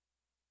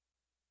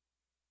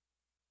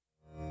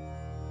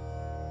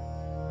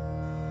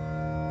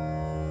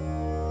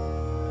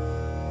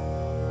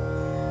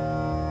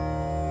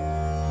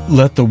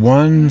Let the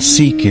one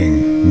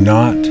seeking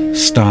not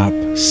stop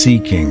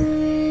seeking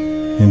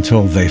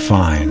until they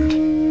find.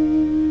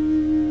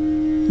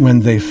 When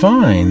they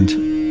find,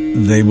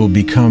 they will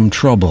become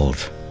troubled.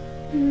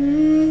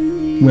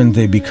 When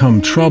they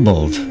become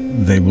troubled,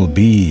 they will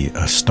be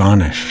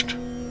astonished.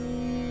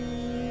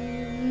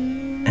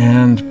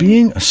 And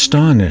being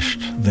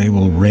astonished, they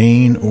will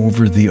reign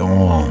over the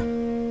all.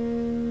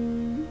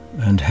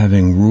 And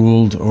having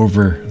ruled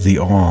over the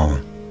all,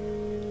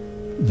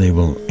 they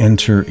will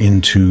enter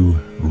into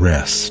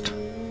rest.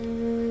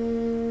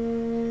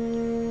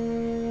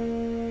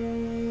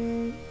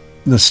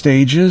 The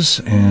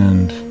stages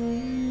and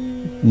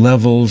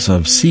levels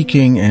of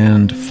seeking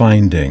and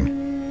finding,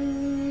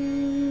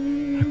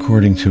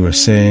 according to a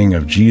saying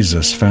of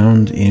Jesus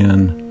found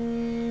in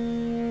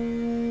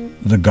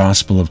the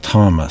Gospel of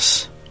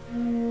Thomas.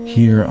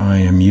 Here I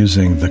am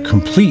using the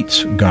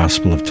complete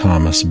Gospel of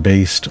Thomas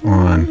based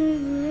on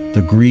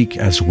the Greek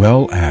as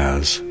well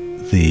as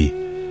the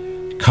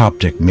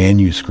Coptic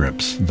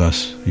manuscripts.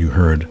 Thus, you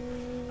heard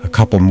a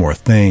couple more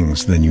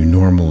things than you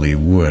normally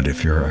would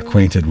if you're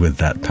acquainted with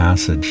that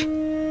passage.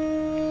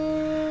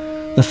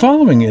 The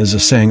following is a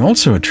saying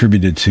also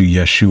attributed to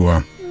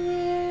Yeshua,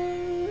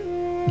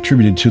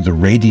 attributed to the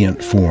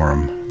radiant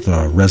form,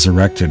 the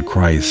resurrected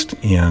Christ,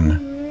 in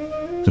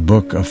the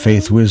Book of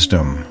Faith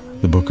Wisdom,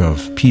 the Book of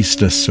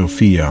Pistis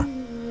Sophia,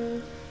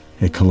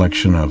 a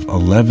collection of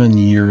 11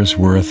 years'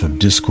 worth of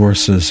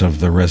discourses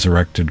of the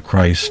resurrected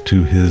Christ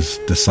to his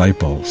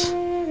disciples.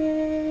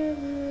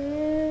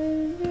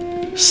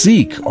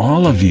 Seek,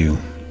 all of you,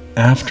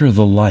 after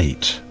the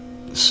light,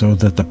 so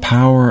that the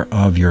power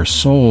of your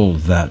soul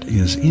that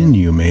is in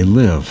you may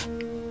live.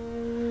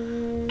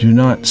 Do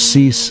not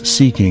cease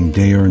seeking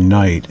day or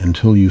night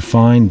until you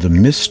find the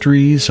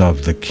mysteries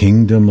of the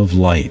kingdom of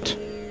light,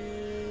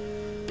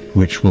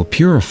 which will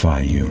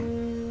purify you,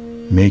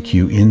 make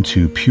you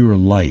into pure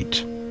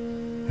light,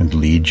 and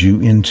lead you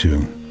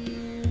into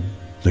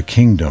the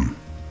kingdom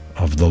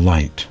of the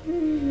light.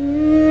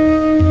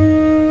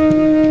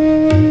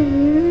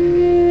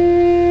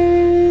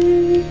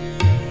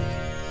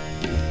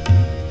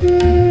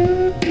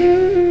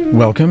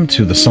 Welcome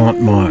to the Sant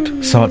Mat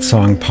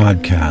Satsang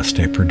Podcast,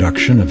 a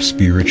production of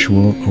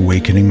Spiritual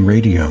Awakening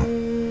Radio.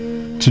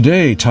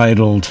 Today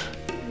titled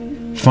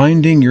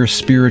Finding Your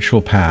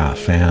Spiritual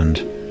Path and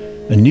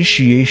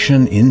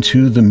Initiation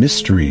into the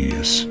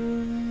Mysteries.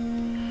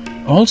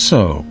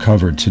 Also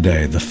covered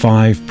today, the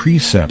 5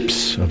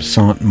 precepts of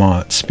Sant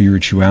Mat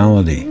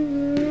spirituality,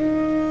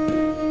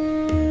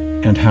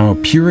 and how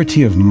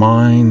purity of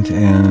mind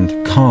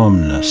and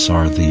calmness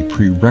are the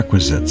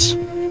prerequisites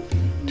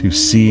to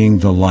seeing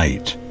the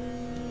light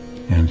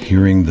and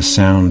hearing the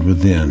sound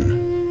within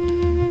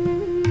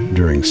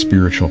during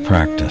spiritual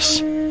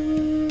practice.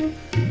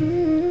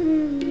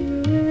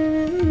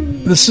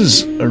 This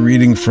is a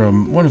reading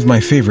from one of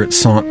my favorite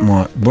Sant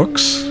Mat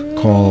books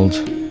called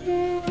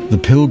The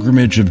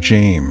Pilgrimage of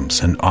James,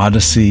 an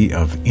Odyssey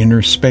of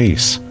Inner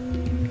Space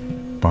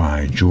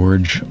by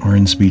George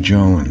Arnsby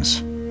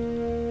Jones.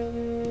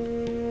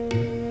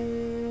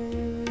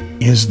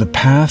 Is the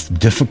path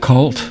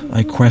difficult?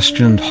 I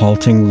questioned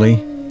haltingly.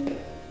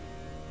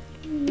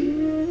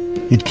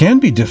 It can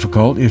be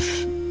difficult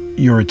if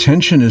your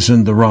attention is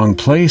in the wrong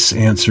place,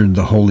 answered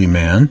the holy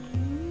man.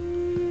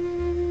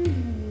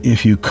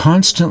 If you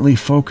constantly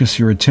focus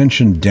your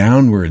attention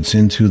downwards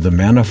into the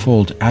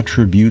manifold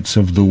attributes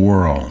of the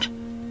world,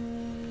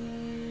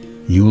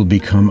 you will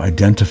become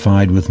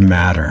identified with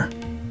matter.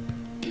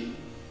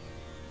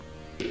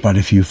 But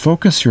if you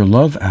focus your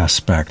love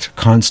aspect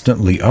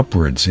constantly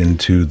upwards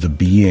into the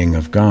being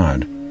of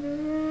God,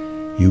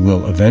 you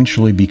will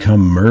eventually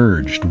become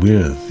merged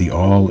with the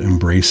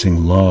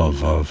all-embracing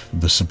love of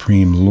the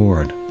Supreme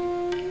Lord.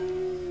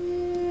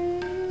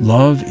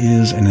 Love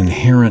is an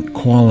inherent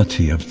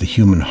quality of the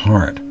human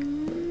heart,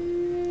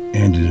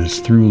 and it is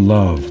through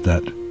love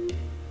that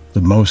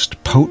the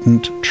most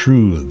potent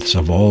truths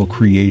of all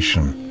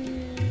creation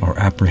are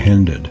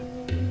apprehended.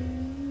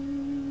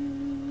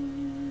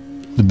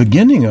 The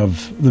beginning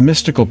of the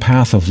mystical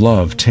path of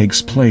love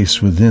takes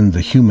place within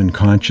the human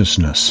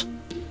consciousness,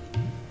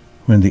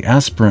 when the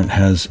aspirant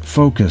has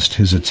focused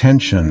his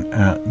attention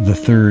at the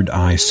third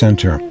eye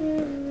center,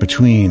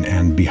 between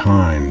and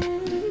behind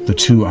the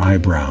 2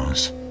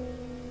 eyebrows.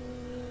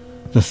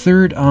 The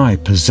third eye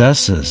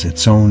possesses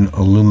its own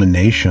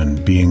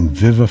illumination, being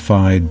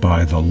vivified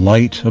by the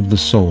light of the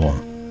soul,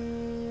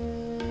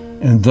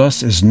 and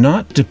thus is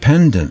not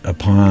dependent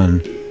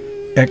upon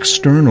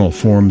external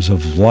forms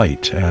of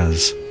light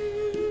as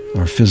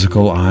our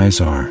physical eyes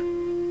are.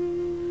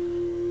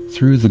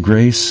 Through the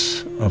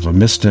grace of a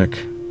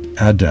mystic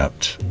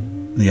adept,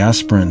 the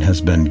aspirant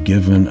has been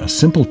given a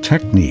simple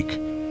technique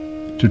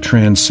to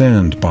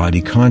transcend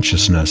body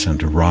consciousness and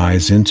to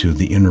rise into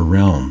the inner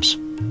realms.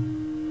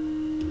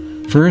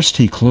 First,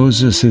 he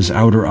closes his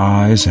outer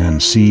eyes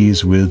and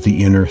sees with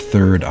the inner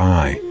third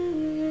eye.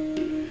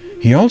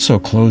 He also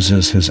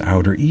closes his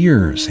outer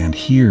ears and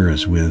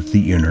hears with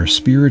the inner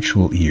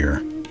spiritual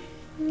ear.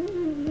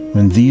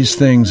 When these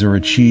things are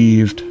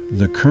achieved,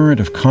 the current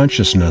of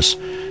consciousness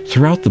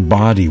throughout the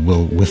body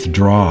will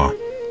withdraw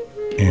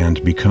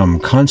and become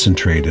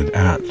concentrated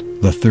at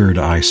the third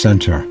eye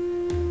center.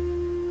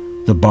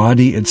 The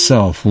body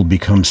itself will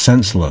become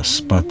senseless,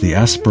 but the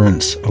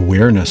aspirant's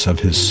awareness of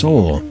his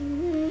soul,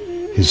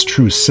 his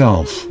true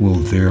self, will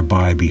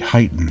thereby be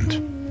heightened.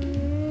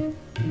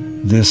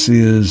 This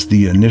is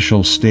the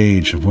initial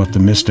stage of what the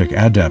mystic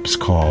adepts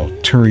call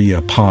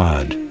Turiya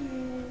Pad,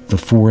 the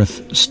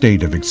fourth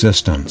state of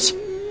existence,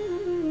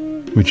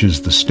 which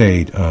is the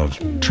state of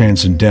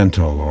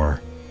transcendental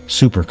or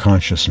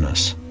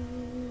superconsciousness.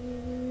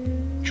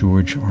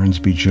 George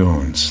Ormsby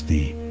Jones,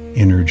 The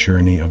Inner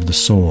Journey of the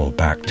Soul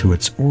Back to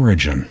Its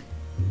Origin.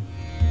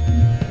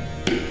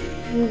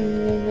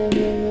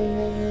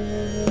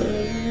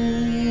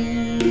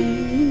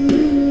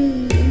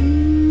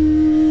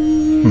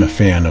 I'm a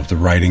fan of the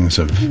writings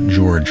of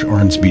George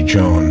Ormsby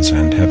Jones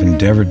and have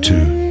endeavored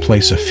to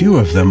place a few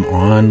of them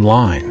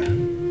online.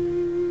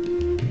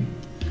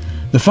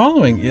 The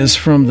following is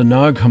from the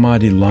Nag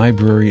Hammadi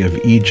Library of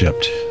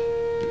Egypt,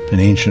 an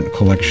ancient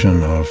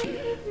collection of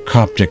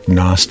Coptic,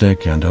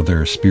 Gnostic, and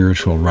other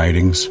spiritual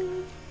writings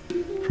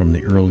from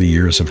the early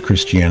years of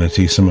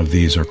Christianity. Some of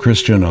these are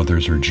Christian,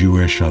 others are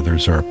Jewish,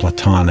 others are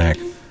Platonic,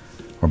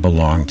 or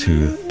belong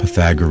to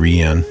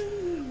Pythagorean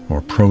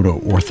or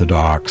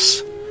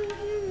Proto-Orthodox.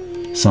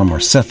 Some are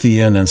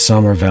Sethian and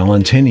some are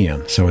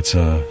Valentinian. So it's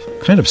a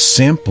kind of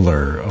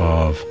sampler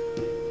of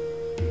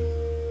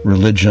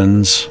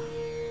religions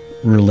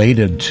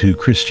related to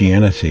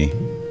Christianity,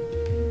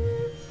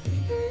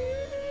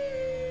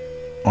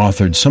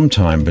 authored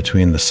sometime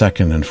between the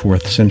 2nd and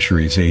 4th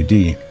centuries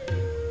A.D.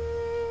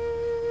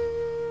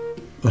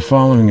 The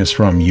following is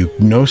from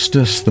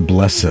Eugnostus the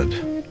Blessed.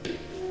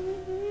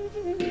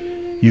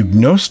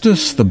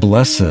 Eugnostus the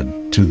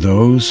Blessed, to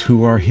those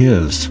who are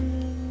his.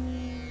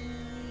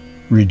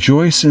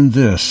 Rejoice in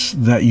this,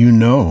 that you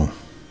know.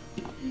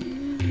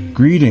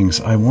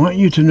 Greetings, I want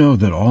you to know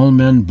that all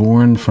men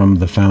born from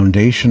the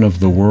foundation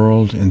of the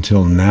world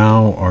until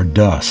now are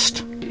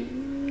dust.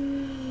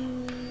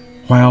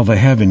 While they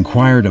have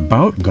inquired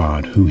about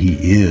God, who he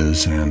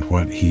is and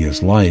what he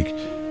is like,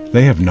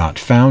 they have not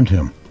found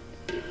him.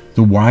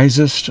 The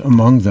wisest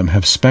among them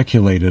have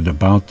speculated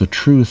about the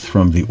truth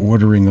from the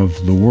ordering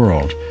of the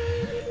world,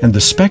 and the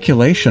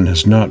speculation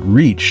has not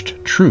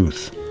reached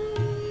truth.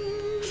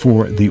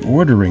 For the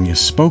ordering is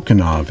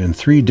spoken of in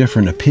 3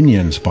 different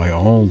opinions by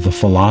all the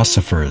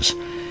philosophers,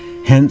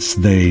 hence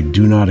they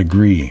do not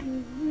agree.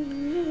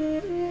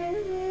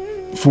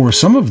 For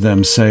some of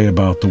them say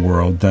about the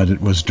world that it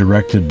was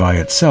directed by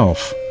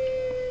itself,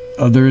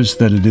 others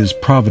that it is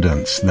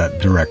providence that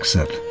directs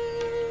it,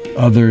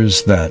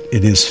 others that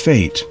it is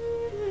fate.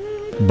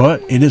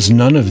 But it is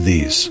none of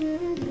these.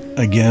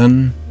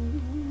 Again,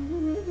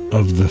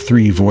 of the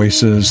 3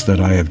 voices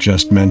that I have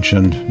just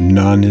mentioned,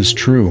 none is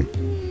true.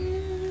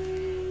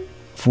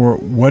 For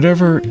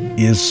whatever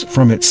is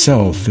from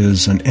itself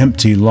is an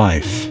empty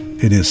life.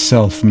 It is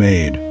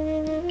self-made.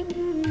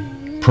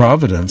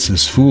 Providence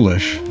is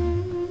foolish.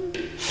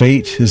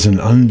 Fate is an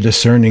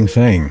undiscerning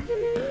thing.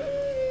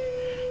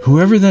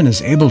 Whoever then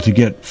is able to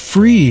get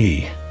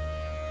free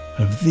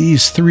of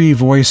these 3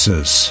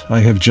 voices I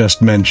have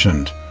just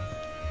mentioned,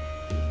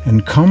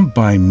 and come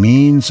by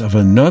means of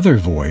another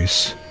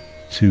voice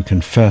to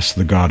confess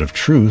the God of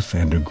truth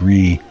and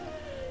agree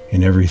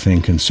in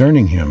everything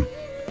concerning him,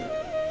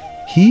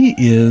 he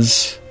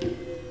is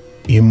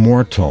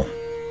immortal,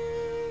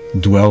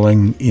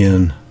 dwelling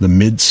in the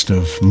midst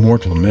of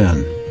mortal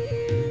men.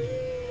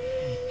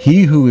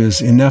 He who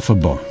is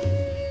ineffable,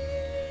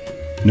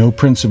 no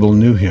principle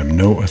knew him,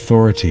 no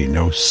authority,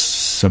 no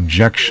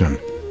subjection,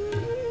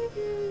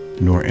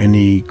 nor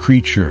any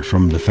creature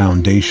from the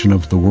foundation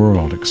of the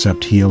world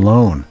except he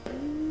alone.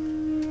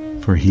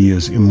 For he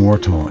is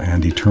immortal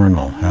and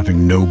eternal,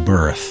 having no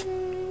birth.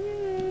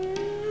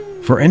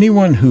 For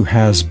anyone who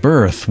has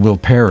birth will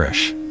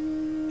perish.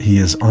 He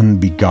is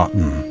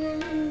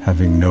unbegotten,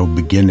 having no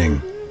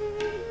beginning.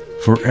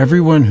 For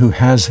everyone who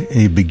has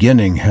a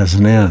beginning has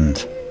an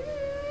end.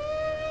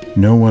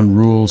 No one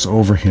rules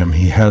over him.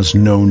 He has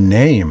no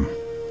name.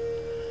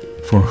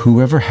 For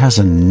whoever has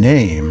a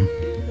name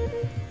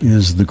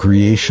is the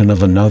creation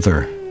of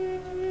another.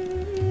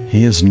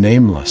 He is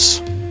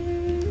nameless.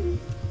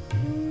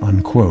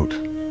 Unquote.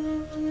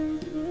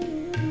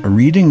 A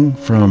reading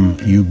from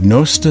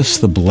Eugnostus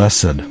the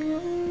Blessed.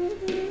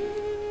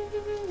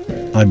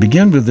 I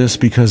begin with this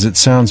because it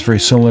sounds very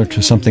similar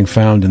to something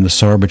found in the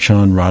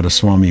Sarbachan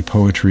Radhaswami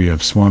poetry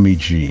of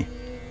Swamiji.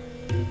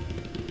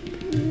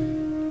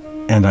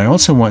 And I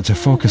also want to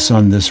focus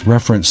on this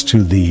reference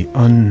to the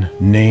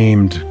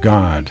unnamed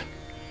God,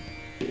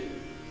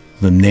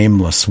 the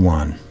Nameless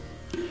One.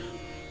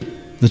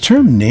 The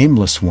term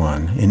Nameless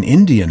One in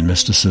Indian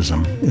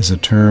mysticism is a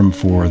term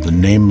for the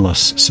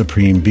nameless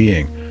Supreme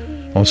Being,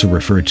 also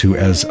referred to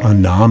as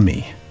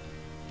Anami,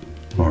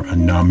 or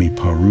Anami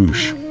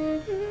Parush.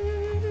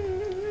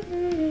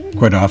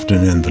 Quite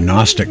often in the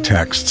Gnostic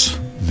texts,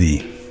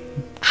 the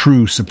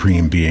true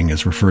Supreme Being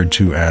is referred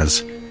to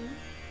as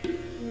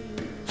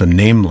the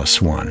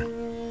nameless one,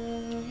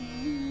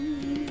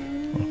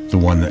 the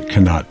one that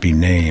cannot be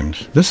named.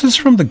 This is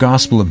from the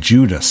Gospel of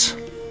Judas.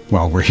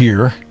 While we're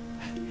here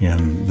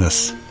in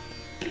this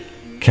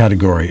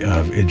category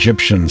of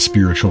Egyptian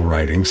spiritual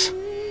writings.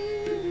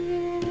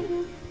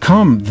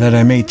 Come, that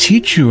I may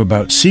teach you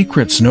about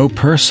secrets no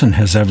person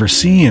has ever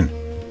seen.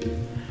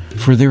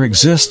 For there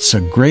exists a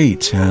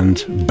great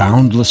and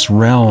boundless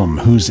realm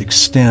whose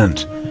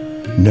extent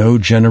no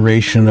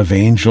generation of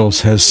angels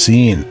has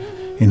seen,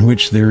 in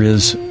which there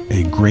is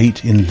a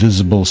great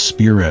invisible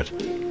spirit,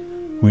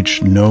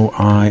 which no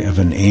eye of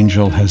an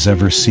angel has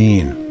ever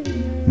seen,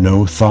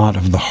 no thought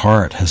of the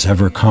heart has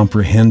ever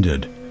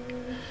comprehended,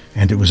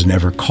 and it was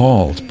never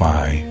called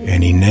by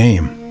any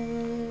name.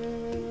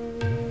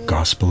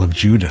 Gospel of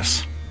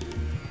Judas.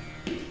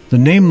 The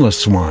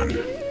nameless one,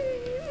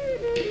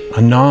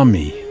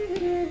 Anami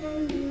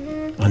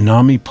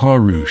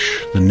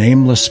Parush, the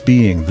nameless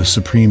being, the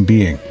supreme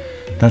being.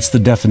 That's the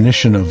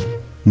definition of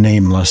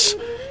nameless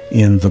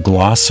in the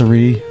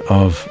glossary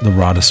of the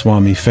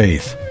Radhaswami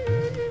faith.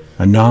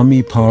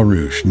 Anami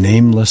Parush,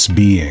 nameless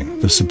being,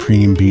 the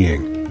supreme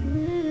being.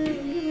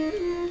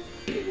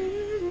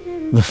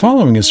 The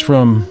following is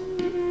from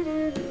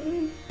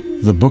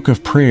the Book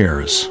of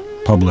Prayers,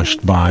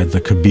 published by the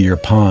Kabir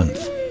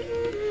Panth.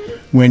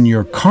 When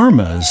your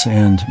karmas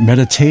and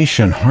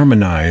meditation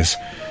harmonize,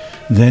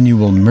 then you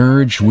will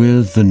merge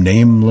with the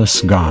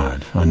nameless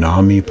God,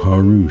 Anami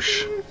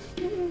Parush.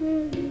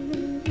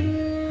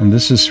 And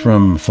this is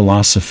from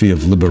Philosophy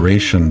of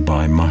Liberation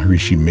by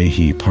Maharishi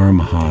Mehi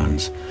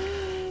Paramahans.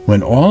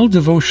 When all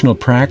devotional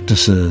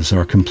practices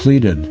are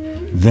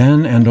completed,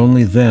 then and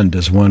only then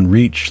does one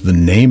reach the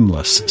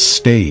nameless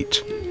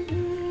state,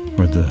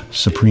 or the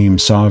Supreme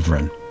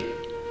Sovereign,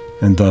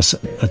 and thus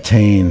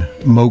attain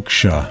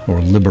moksha,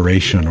 or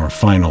liberation, or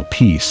final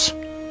peace,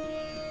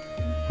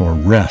 or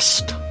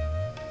rest.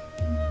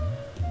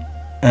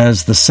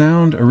 As the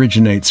sound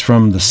originates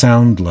from the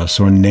soundless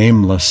or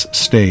nameless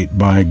state,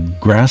 by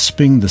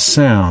grasping the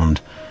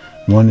sound,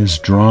 one is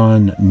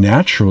drawn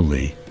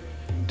naturally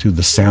to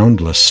the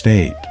soundless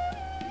state,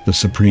 the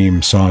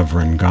Supreme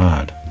Sovereign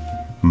God.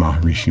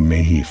 Maharishi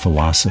Mehi,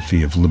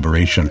 Philosophy of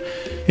Liberation.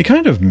 A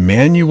kind of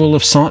manual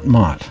of Sant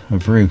Mat, a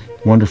very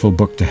wonderful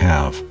book to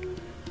have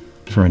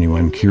for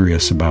anyone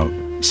curious about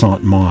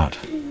Sant Mat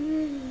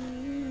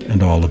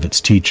and all of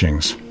its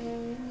teachings.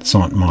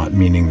 Sant Mat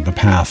meaning the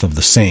path of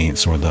the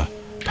saints or the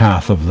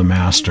path of the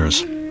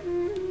masters.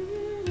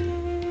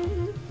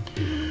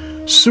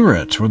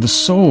 Surat, or the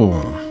soul.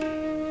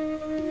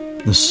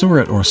 The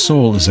Surat or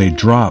soul is a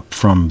drop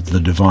from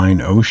the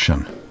divine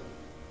ocean,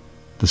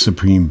 the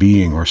supreme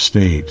being or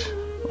state,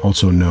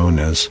 also known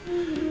as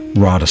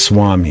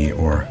Radhaswami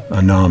or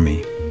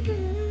Anami.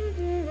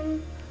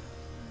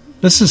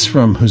 This is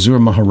from Huzur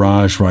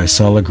Maharaj Rai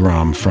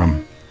Salagram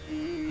from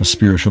a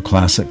spiritual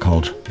classic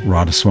called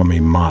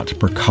Radhaswami Mat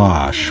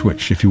Prakash,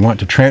 which, if you want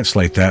to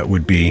translate that,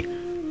 would be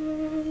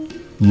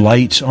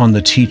light on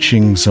the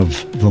teachings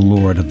of the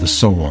Lord of the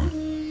soul.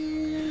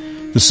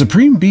 The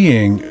Supreme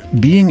Being,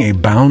 being a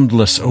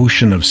boundless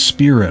ocean of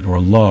spirit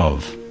or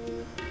love,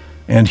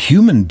 and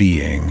human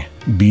being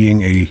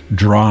a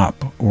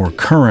drop or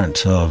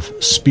current of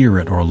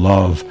spirit or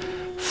love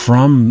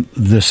from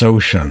this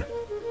ocean,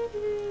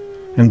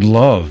 and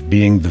love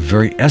being the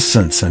very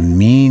essence and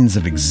means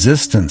of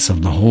existence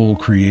of the whole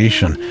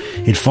creation,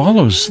 it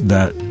follows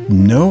that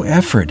no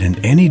effort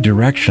in any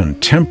direction,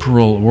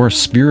 temporal or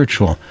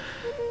spiritual,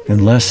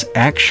 unless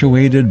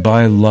actuated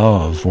by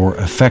love or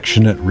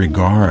affectionate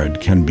regard,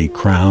 can be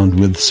crowned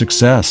with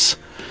success,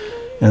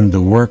 and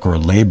the work or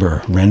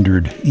labor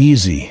rendered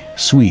easy,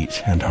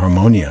 sweet, and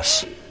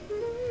harmonious.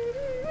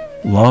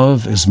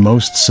 Love is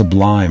most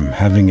sublime,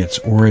 having its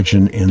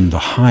origin in the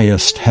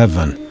highest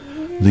heaven,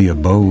 the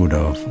abode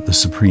of the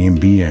Supreme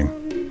Being.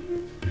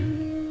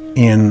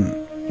 In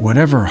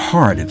whatever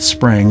heart it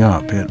sprang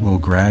up, it will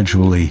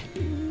gradually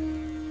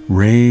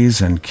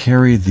raise and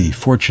carry the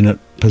fortunate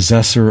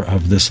possessor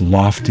of this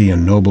lofty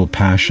and noble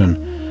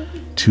passion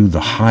to the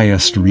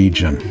highest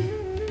region.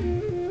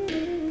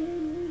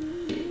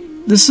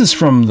 This is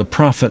from the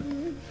prophet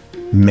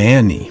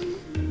Mani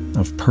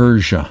of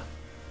Persia.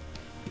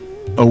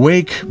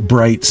 Awake,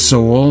 bright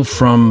soul,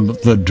 from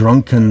the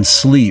drunken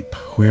sleep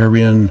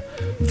wherein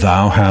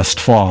thou hast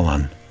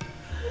fallen.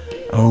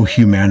 O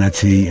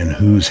humanity, in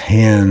whose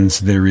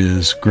hands there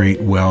is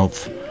great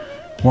wealth,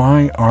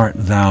 why art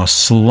thou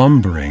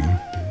slumbering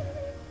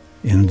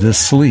in this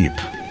sleep?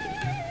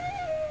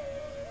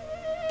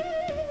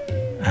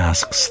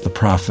 Asks the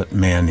prophet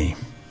Mani.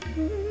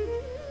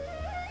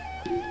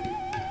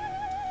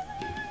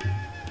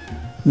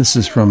 This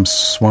is from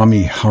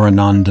Swami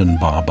Haranandan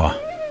Baba.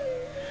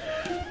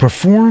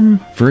 Perform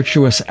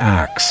virtuous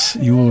acts,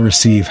 you will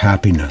receive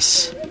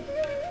happiness.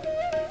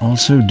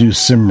 Also do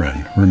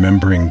Simran,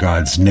 remembering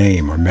God's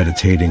name or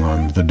meditating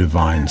on the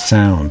divine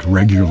sound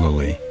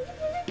regularly.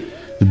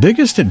 The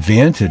biggest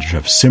advantage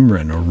of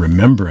Simran or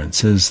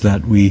remembrance is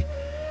that we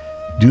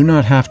do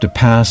not have to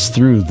pass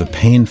through the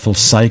painful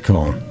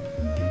cycle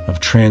of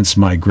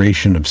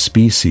transmigration of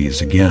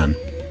species again.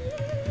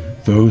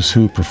 those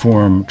who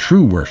perform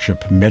true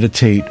worship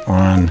meditate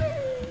on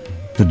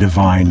the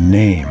divine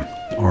name,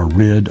 are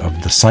rid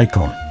of the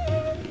cycle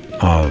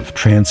of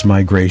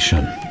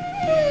transmigration.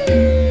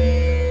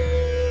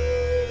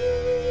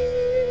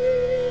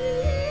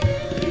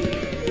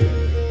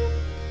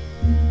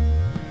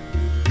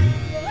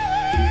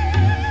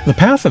 The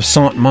path of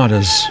Saint Maud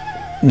is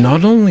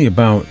not only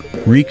about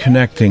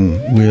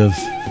reconnecting with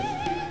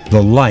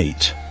the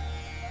light,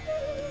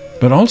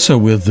 but also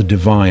with the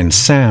divine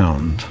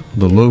sound,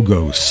 the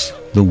logos,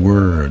 the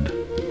word,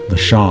 the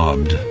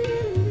shabd,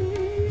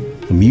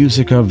 the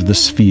music of the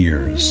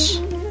spheres,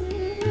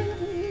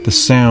 the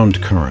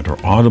sound current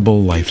or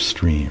audible life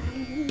stream.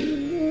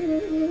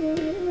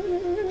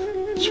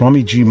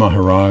 Swamiji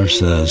Maharaj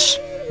says,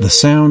 "The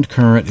sound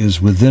current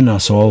is within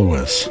us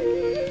always.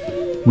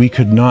 We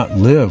could not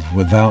live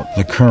without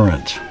the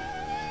current.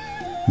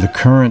 The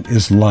current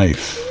is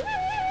life.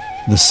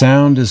 The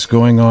sound is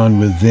going on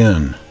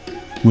within,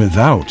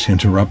 without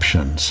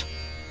interruptions.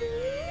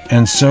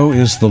 And so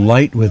is the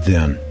light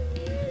within.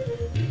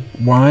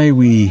 Why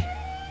we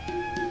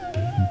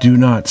do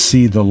not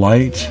see the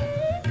light,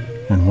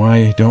 and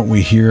why don't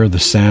we hear the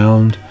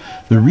sound?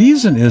 The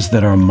reason is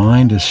that our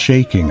mind is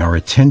shaking, our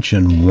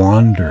attention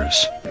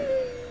wanders.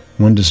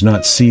 One does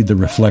not see the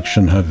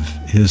reflection of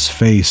his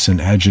face in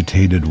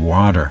agitated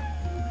water.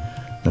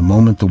 The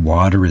moment the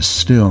water is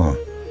still,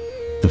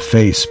 the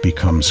face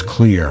becomes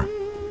clear.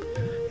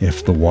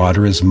 If the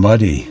water is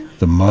muddy,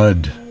 the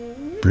mud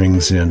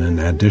brings in an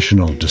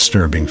additional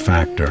disturbing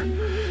factor.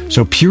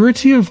 So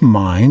purity of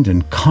mind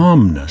and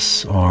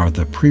calmness are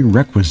the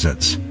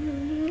prerequisites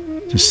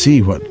to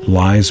see what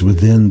lies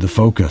within the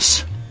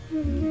focus."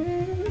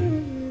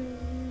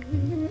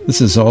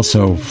 This is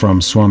also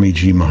from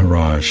Swamiji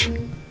Maharaj.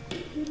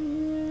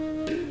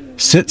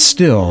 "Sit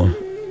still,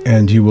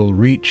 and you will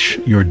reach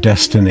your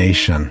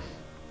destination.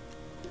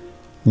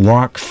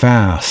 Walk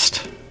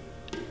fast,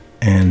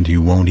 and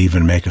you won't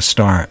even make a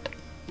start."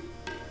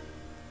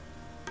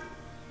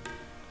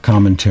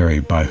 Commentary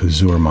by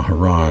Huzur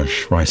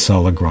Maharaj,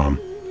 Raisalagram.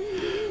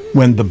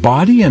 When the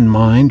body and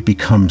mind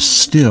become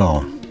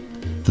still,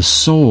 the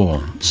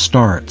soul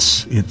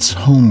starts its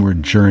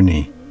homeward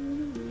journey.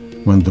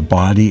 When the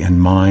body and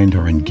mind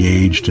are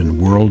engaged in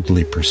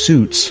worldly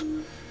pursuits,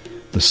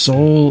 the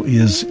soul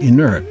is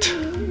inert.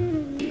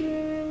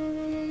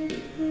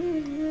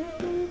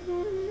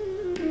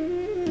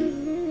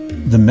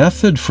 The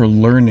method for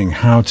learning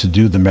how to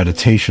do the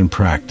meditation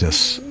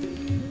practice,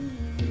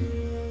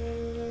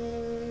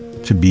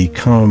 to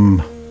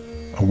become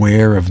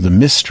aware of the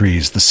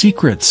mysteries, the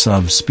secrets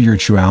of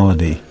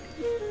spirituality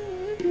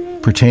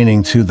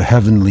pertaining to the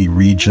heavenly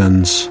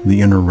regions, the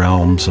inner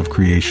realms of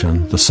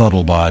creation, the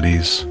subtle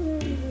bodies,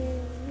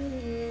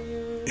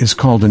 is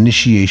called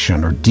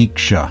initiation or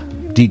diksha.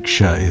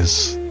 Diksha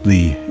is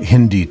the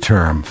Hindi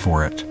term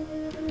for it.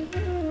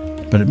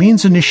 But it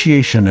means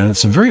initiation, and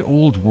it's a very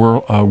old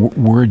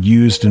word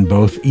used in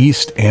both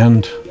East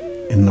and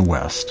in the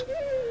West.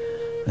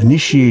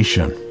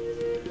 Initiation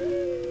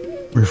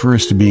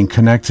refers to being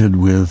connected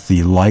with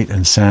the light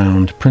and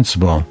sound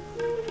principle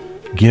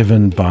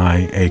given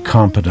by a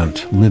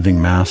competent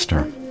living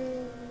master.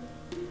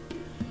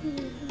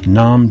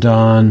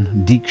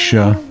 Namdan,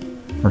 Diksha,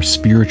 or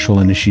spiritual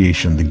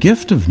initiation, the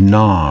gift of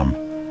Nam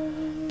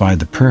by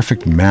the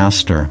perfect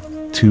master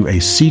to a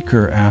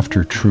seeker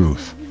after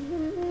truth.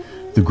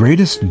 The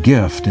greatest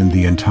gift in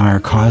the entire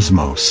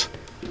cosmos,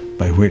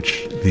 by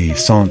which the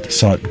Sant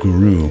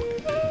Satguru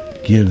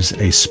gives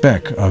a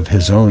speck of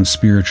his own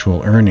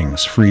spiritual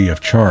earnings free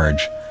of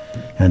charge,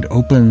 and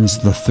opens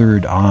the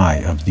third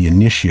eye of the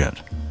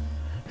initiate,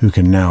 who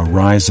can now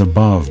rise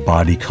above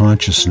body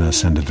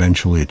consciousness and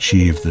eventually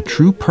achieve the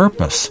true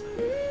purpose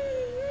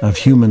of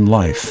human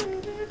life,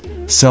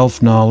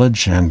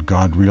 self-knowledge and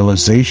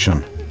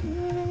God-realization,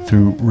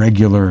 through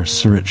regular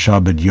Surat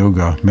Shabad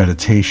Yoga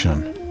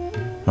meditation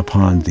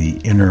upon the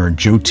inner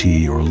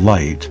Jyoti or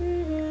light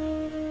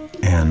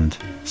and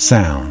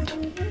sound.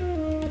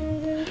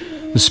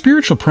 The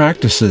spiritual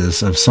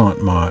practices of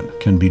Sant Maud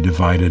can be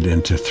divided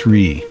into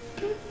three.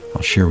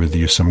 I'll share with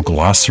you some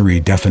glossary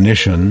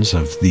definitions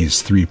of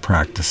these three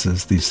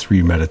practices, these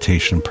three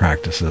meditation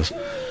practices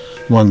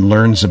one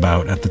learns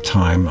about at the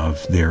time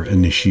of their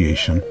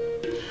initiation.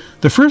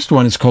 The first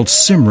one is called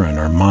Simran,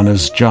 or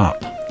Manas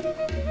Jap,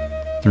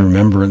 the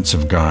remembrance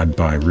of God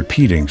by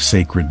repeating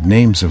sacred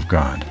names of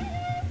God.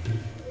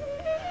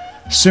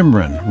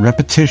 Simran,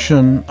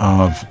 repetition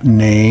of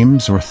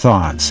names or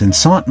thoughts. In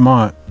Sant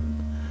Maud,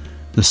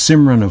 the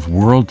Simran of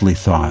worldly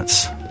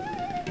thoughts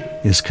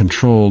is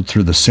controlled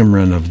through the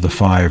Simran of the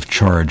 5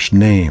 charged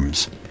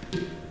names,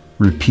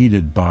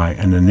 repeated by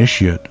an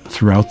initiate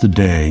throughout the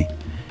day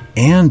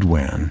and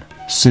when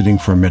sitting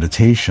for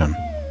meditation,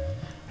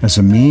 as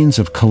a means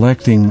of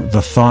collecting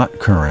the thought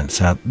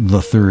currents at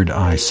the third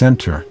eye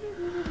center,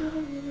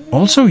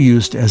 also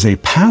used as a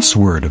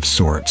password of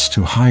sorts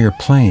to higher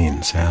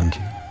planes and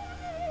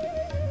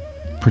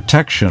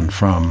protection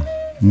from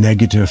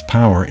negative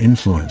power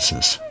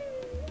influences.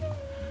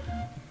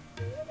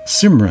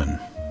 Simran,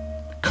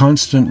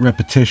 constant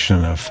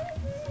repetition of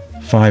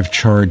 5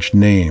 charged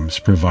names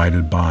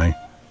provided by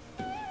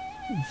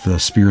the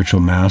spiritual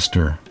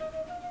master,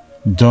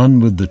 done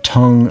with the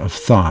tongue of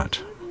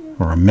thought,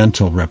 or a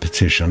mental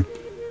repetition,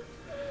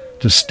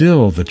 to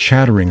still the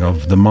chattering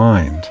of the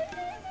mind.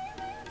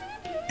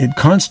 It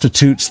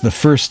constitutes the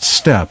first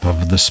step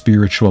of the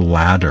spiritual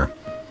ladder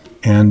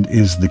and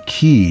is the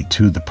key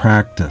to the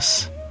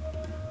practice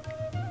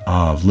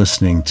of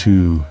listening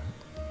to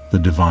the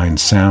divine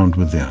sound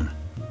within.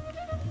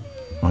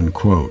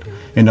 Unquote.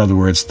 In other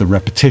words, the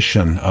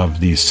repetition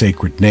of these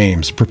sacred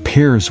names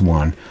prepares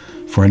one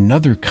for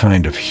another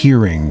kind of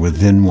hearing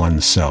within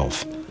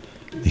oneself,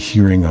 the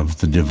hearing of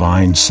the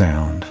divine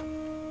sound,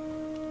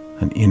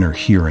 an inner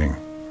hearing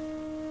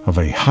of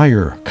a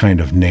higher kind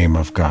of name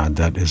of God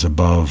that is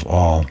above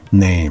all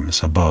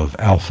names, above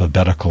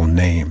alphabetical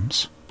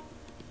names.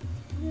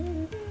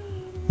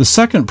 The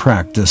second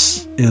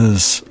practice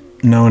is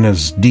known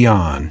as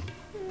dhyan,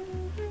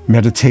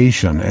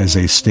 meditation as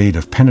a state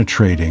of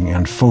penetrating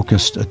and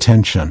focused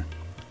attention,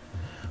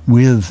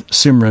 with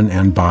Simran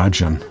and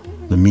Bhajan,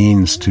 the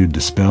means to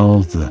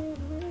dispel the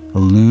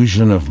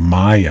illusion of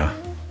Maya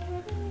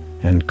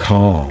and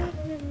Kal.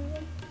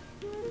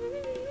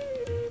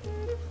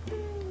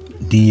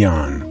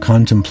 Dhyan,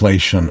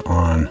 contemplation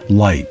on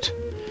light,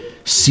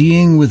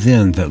 seeing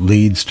within that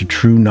leads to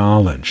true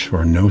knowledge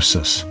or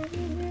gnosis,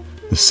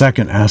 the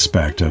second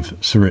aspect of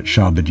Surit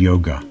Shabad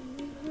Yoga.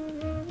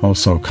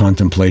 Also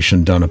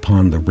contemplation done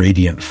upon the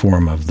radiant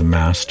form of the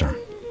Master.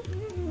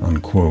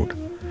 Unquote.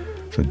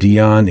 So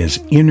dhyan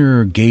is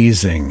inner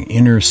gazing,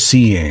 inner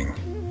seeing,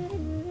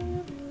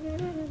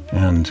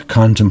 and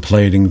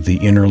contemplating the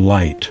inner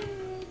light.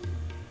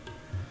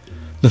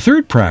 The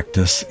third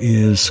practice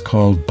is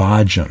called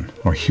bhajan,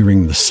 or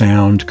hearing the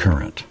sound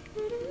current.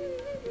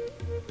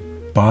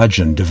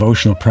 Bhajan,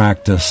 devotional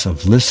practice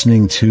of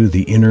listening to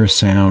the inner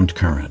sound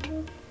current.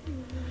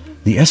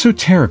 The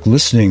esoteric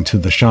listening to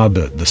the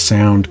Shabad, the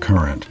sound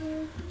current,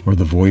 or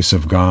the voice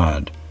of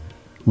God,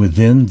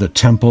 within the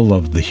temple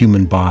of the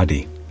human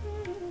body.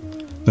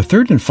 The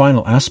third and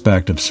final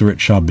aspect of Surit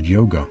Shabad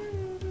Yoga.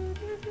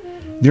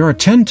 There are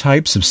 10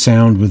 types of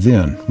sound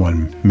within,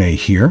 one may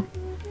hear.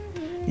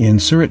 In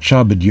Surit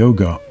Shabad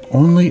Yoga,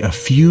 only a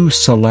few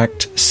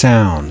select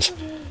sounds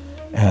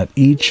at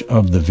each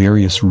of the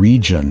various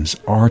regions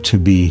are to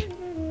be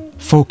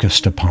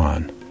focused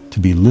upon,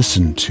 to be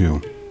listened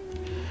to.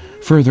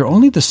 Further,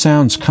 only the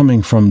sounds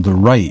coming from the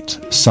right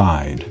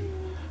side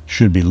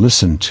should be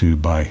listened to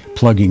by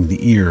plugging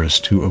the ears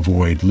to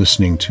avoid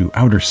listening to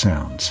outer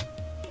sounds.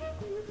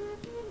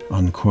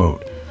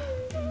 Unquote.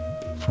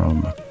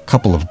 From a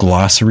couple of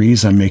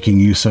glossaries I'm making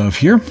use of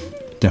here.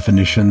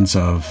 Definitions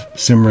of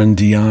Simran,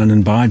 Dhyan,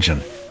 and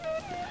Bhajan.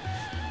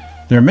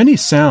 There are many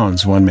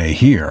sounds one may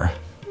hear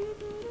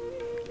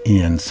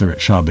in Surit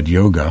Shabad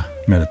Yoga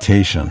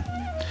meditation,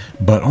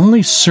 but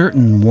only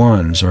certain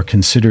ones are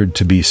considered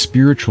to be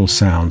spiritual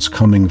sounds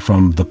coming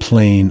from the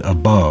plane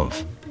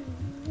above.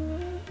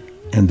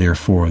 And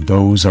therefore,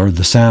 those are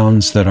the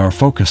sounds that are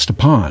focused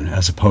upon,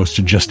 as opposed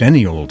to just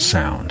any old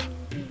sound.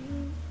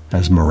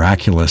 As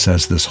miraculous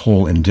as this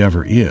whole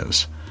endeavor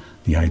is,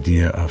 the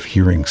idea of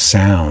hearing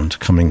sound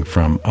coming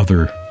from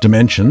other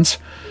dimensions,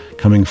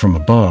 coming from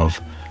above,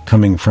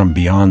 coming from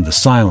beyond the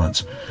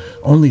silence,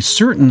 only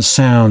certain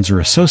sounds are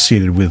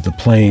associated with the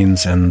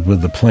planes and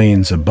with the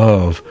planes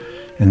above,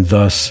 and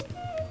thus,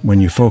 when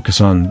you focus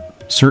on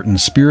certain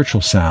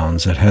spiritual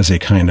sounds, it has a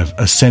kind of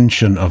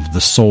ascension of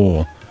the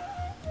soul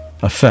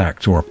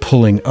effect, or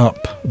pulling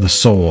up the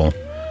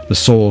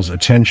soul's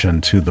attention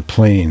to the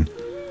plane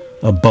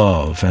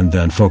above, and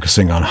then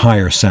focusing on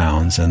higher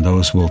sounds, and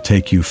those will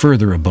take you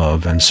further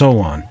above, and so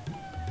on.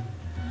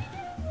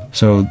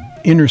 So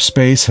inner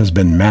space has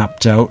been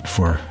mapped out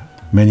for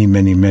many,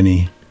 many,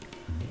 many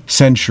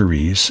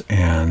centuries,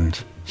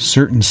 and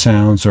certain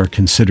sounds are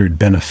considered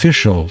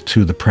beneficial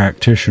to the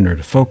practitioner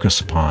to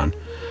focus upon,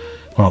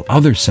 while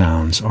other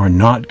sounds are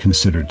not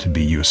considered to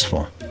be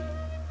useful.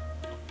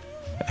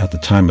 At the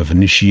time of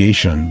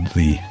initiation,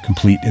 the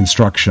complete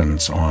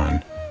instructions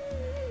on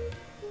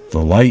the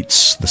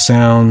lights, the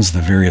sounds,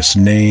 the various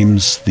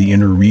names, the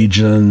inner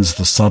regions,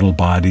 the subtle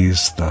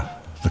bodies, the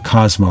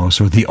cosmos,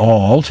 or the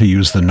all, to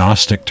use the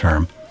Gnostic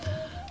term,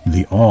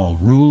 the all,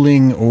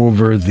 ruling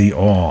over the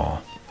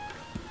all.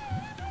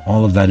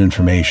 All of that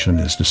information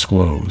is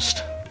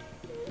disclosed,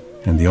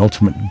 and the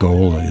ultimate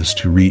goal is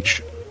to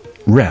reach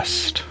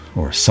rest,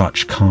 or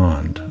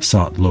Sachkhand,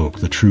 Satlok,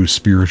 the true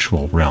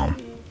spiritual realm,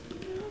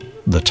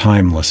 the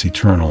timeless,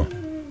 eternal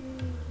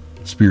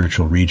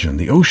spiritual region,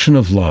 the ocean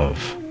of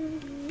love,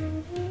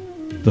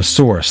 the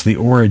source, the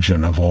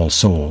origin of all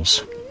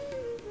souls.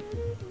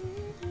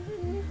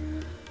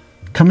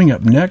 Coming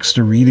up next,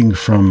 a reading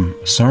from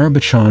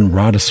Sarabachan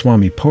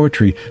Radhaswami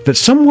poetry that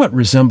somewhat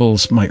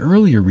resembles my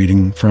earlier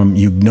reading from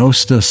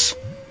Eugnostus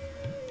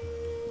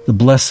the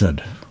Blessed,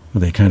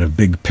 with a kind of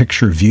big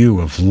picture view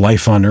of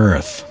life on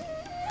earth.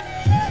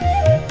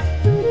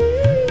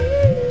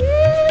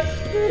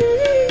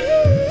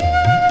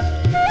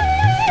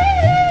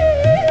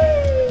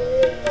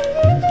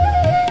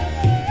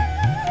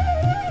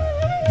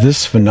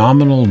 This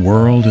phenomenal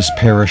world is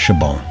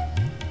perishable.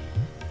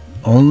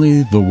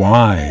 Only the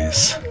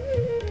wise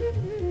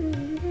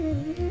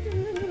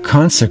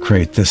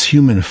consecrate this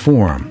human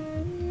form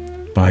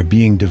by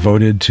being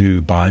devoted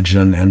to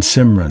bhajan and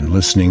simran,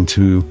 listening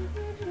to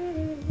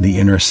the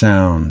inner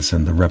sounds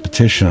and the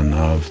repetition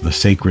of the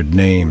sacred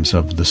names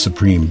of the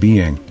Supreme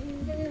Being.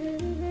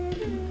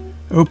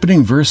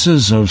 Opening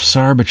verses of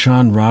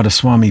Sarbachan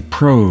Radhaswami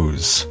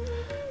prose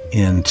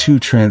in 2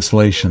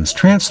 translations.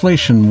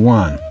 Translation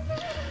 1.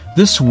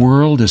 This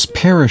world is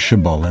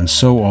perishable, and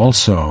so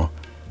also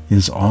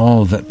is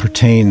all that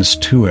pertains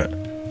to it.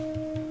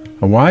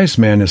 A wise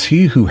man is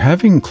he who,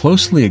 having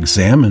closely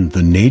examined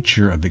the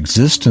nature of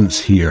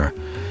existence here,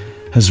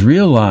 has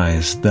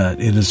realized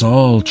that it is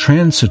all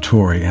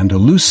transitory and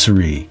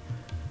illusory,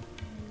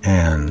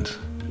 and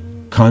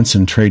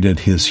concentrated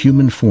his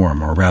human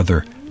form, or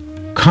rather,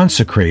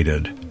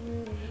 consecrated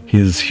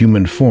his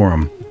human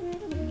form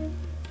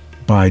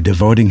by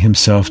devoting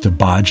himself to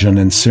bhajan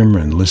and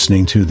simran,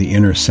 listening to the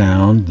inner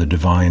sound, the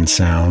divine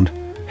sound,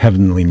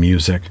 heavenly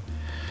music,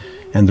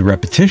 and the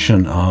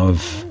repetition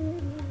of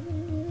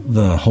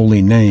the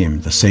holy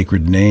name, the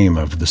sacred name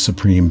of the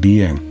Supreme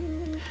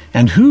Being,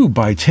 and who,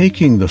 by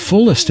taking the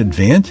fullest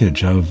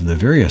advantage of the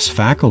various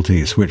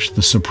faculties which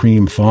the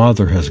Supreme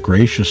Father has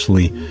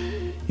graciously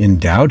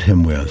endowed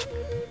him with,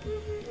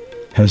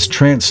 has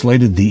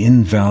translated the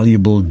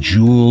invaluable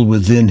jewel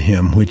within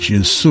him, which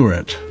is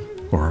Surat,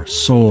 or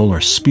soul or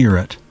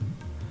spirit,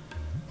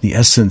 the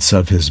essence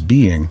of his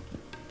being,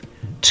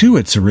 to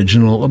its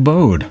original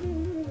abode.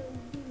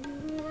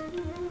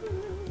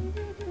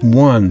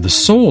 1. The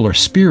soul or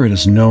spirit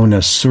is known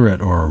as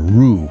Surat or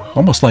Ruh,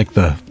 almost like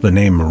the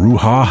name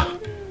Ruha,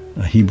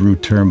 a Hebrew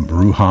term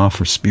Ruha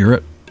for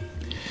spirit.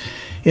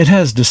 It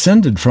has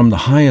descended from the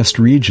highest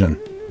region,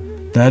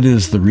 that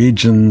is, the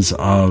regions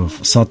of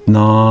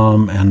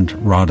Satnam and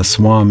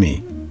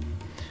Radhaswami,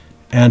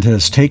 and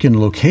has taken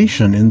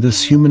location in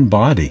this human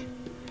body.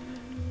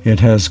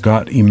 It has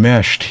got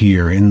enmeshed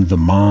here in the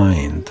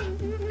mind,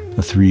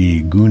 the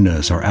 3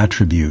 gunas or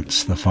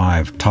attributes, the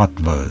 5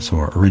 tattvas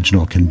or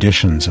original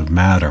conditions of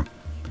matter,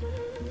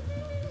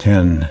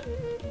 10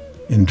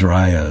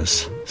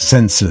 indriyas,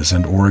 senses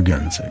and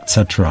organs,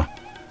 etc.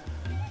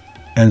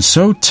 And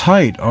so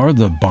tight are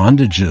the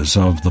bondages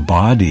of the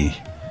body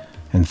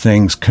and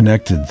things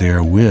connected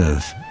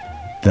therewith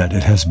that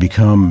it has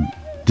become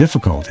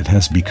difficult. It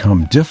has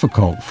become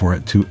difficult for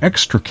it to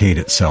extricate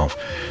itself.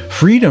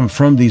 Freedom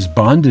from these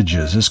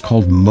bondages is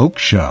called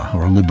moksha,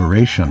 or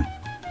liberation.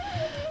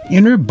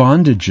 Inner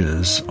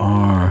bondages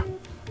are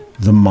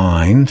the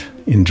mind,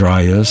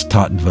 indriyas,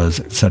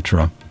 tattvas,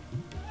 etc.,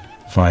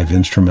 5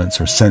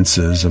 instruments or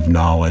senses of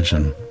knowledge,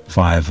 and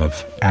 5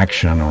 of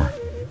action or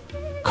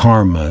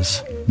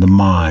karmas, the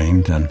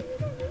mind, and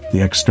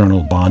the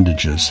external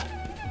bondages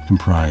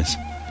comprise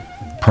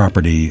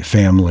property,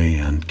 family,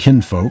 and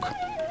kinfolk.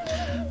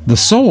 The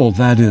soul,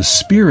 that is,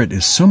 spirit,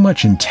 is so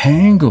much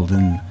entangled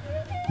in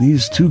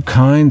these 2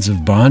 kinds of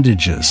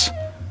bondages,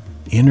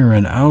 inner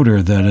and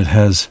outer, that it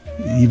has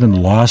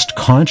even lost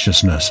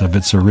consciousness of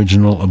its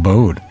original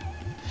abode.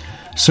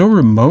 So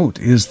remote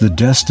is the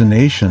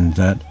destination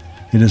that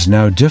it is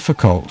now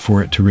difficult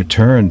for it to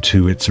return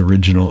to its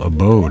original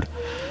abode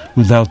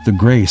without the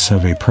grace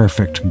of a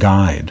perfect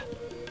guide.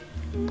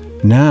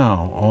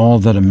 Now, all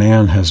that a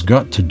man has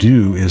got to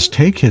do is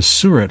take his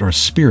surat or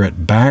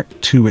spirit back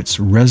to its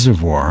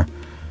reservoir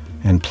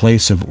and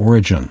place of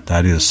origin,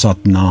 that is,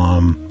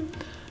 Satnam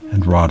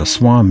and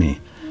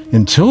Radhaswami.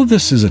 Until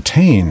this is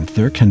attained,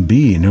 there can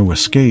be no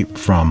escape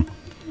from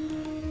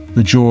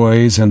the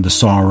joys and the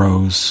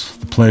sorrows,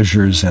 the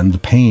pleasures and the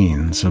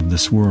pains of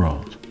this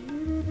world.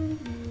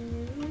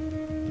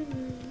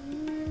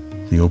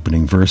 The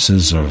opening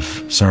verses of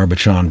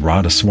Sarbachan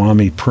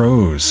Radhaswami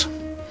prose.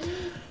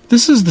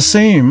 This is the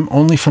same,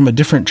 only from a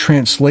different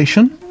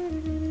translation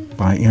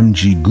by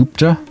M.G.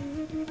 Gupta.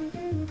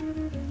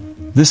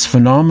 This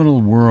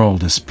phenomenal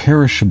world is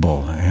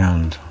perishable,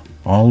 and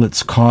all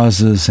its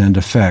causes and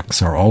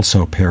effects are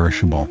also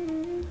perishable.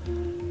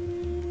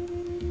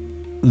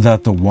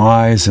 That the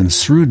wise and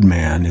shrewd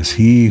man is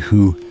he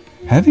who,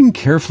 having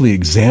carefully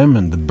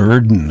examined the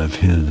burden of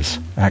his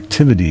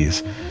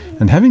activities,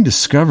 and having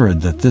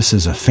discovered that this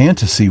is a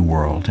fantasy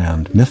world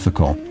and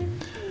mythical,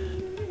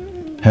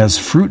 has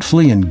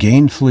fruitfully and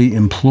gainfully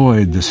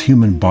employed this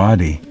human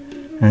body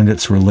and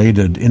its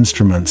related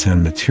instruments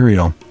and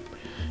material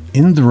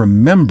in the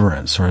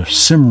remembrance or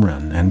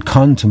simran and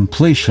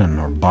contemplation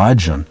or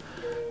bhajan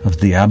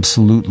of the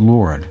Absolute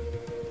Lord,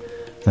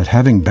 that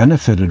having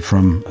benefited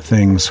from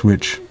things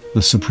which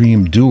the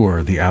Supreme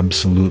Doer, the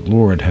Absolute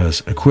Lord,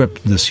 has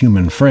equipped this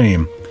human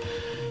frame,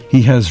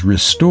 he has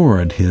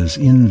restored his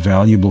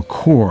invaluable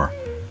core,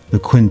 the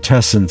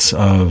quintessence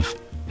of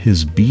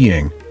his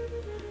being,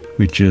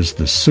 which is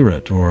the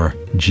Surat or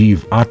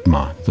Jiv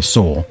Atma, the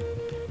soul,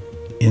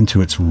 into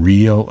its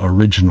real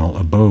original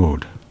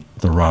abode,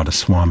 the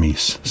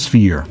Radhaswami's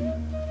sphere,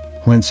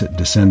 whence it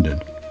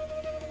descended.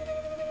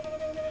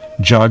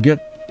 Jagat,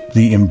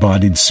 the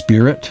embodied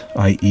spirit,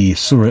 i.e.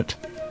 Surat,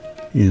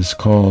 is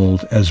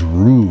called as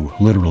Ru,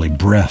 literally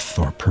breath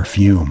or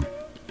perfume.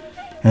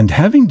 And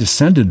having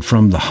descended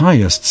from the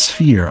highest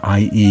sphere,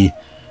 i.e.,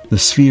 the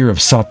sphere of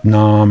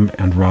Satnam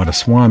and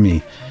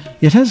Radhaswami,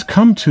 it has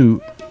come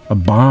to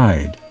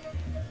abide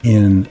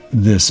in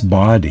this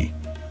body,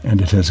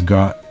 and it has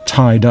got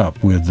tied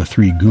up with the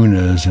 3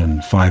 gunas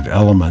and 5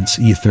 elements,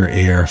 ether,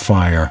 air,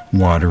 fire,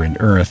 water, and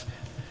earth,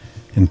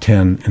 and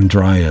 10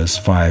 indriyas,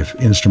 5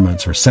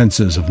 instruments or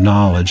senses of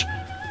knowledge,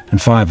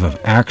 and 5 of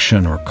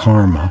action or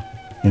karma,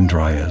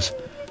 indriyas,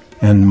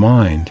 and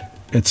mind,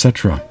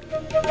 etc.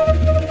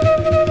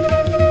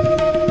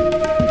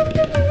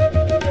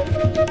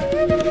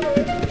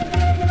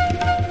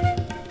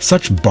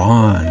 Such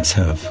bonds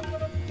have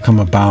come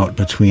about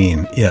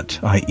between it,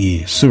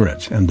 i.e.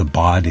 Surat, and the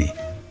body,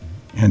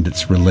 and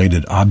its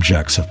related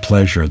objects of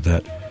pleasure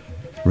that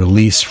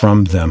release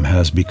from them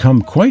has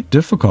become quite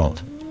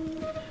difficult.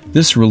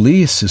 This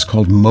release is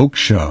called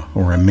moksha,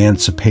 or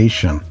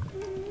emancipation.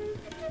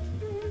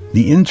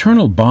 The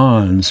internal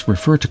bonds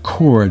refer to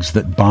cords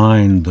that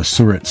bind the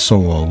Surat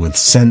soul with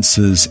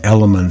senses,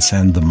 elements,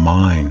 and the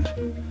mind.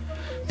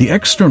 The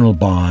external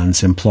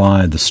bonds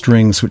imply the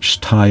strings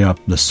which tie up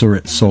the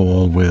Surat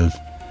soul with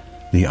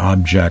the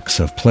objects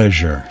of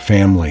pleasure,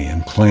 family,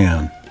 and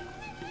clan.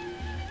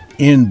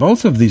 In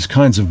both of these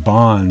kinds of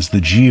bonds, the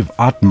Jiv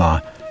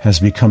Atma has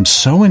become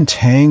so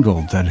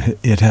entangled that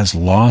it has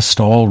lost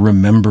all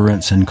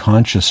remembrance and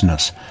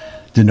consciousness,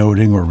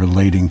 denoting or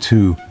relating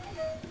to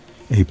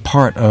a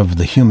part of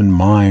the human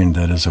mind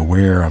that is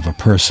aware of a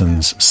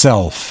person's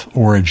self,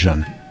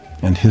 origin,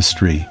 and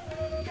history,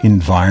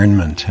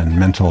 environment, and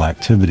mental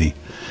activity,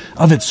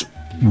 of its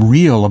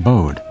real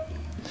abode.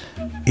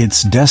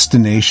 Its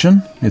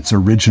destination, its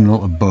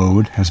original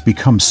abode, has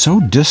become so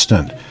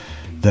distant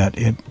that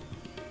it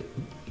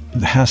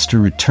has to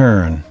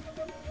return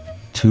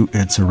to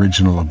its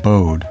original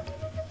abode.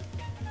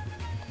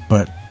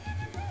 But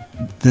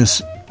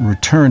this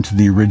return to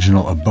the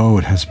original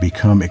abode has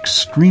become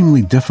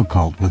extremely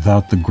difficult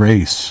without the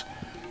grace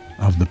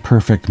of the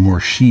perfect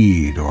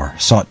Murshid or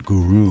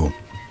Satguru.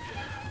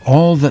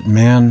 All that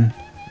man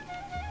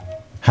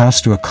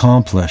has to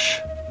accomplish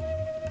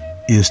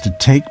is to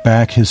take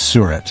back his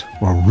Surat,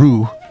 or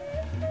Ru,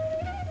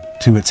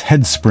 to its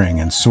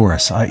headspring and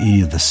source,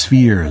 i.e. the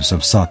spheres of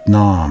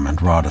Satnam and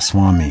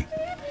Radhaswami.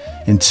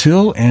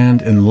 Until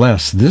and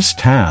unless this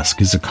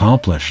task is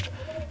accomplished,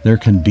 there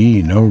can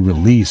be no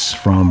release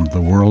from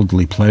the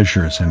worldly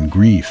pleasures and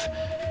grief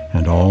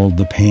and all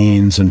the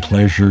pains and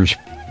pleasures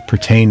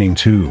pertaining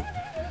to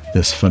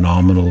this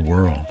phenomenal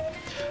world.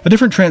 A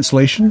different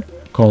translation,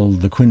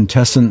 called The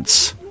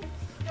Quintessence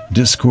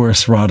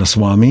Discourse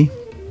Radhaswami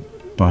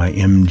by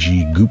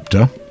M.G.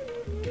 Gupta,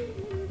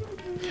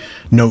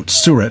 notes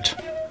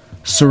Surat.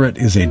 Surat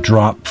is a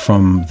drop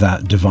from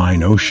that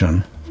divine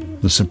ocean,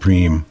 the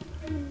supreme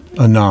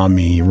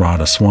Anami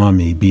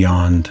Radhaswami,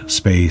 beyond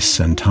space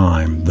and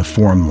time, the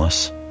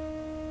formless.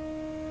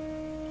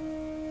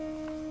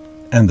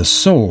 And the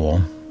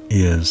soul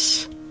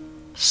is,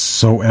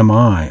 so am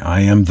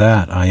I am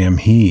that, I am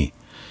he.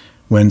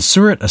 When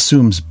Surat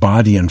assumes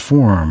body and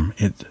form,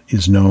 it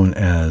is known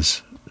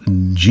as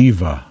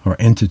Jiva, or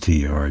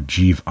entity, or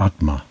Jiv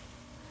Atma.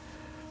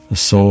 The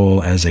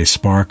soul as a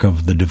spark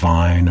of the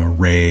divine, a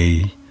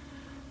ray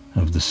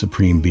of the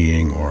Supreme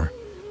Being, or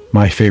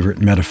my favorite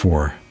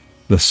metaphor,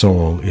 the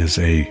soul is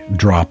a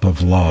drop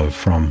of love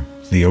from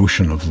the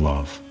ocean of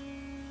love.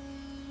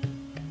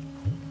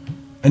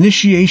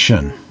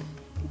 Initiation.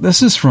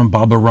 This is from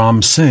Baba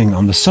Ram Singh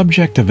on the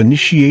subject of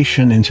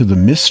initiation into the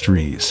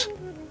mysteries.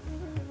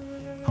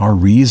 Our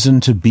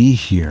reason to be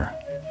here,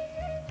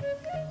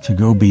 to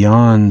go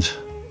beyond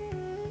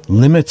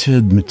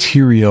limited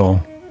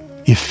material,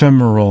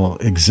 ephemeral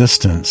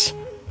existence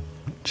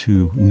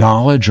to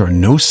knowledge or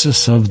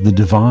gnosis of the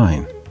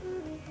divine,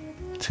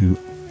 to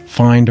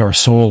find our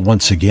soul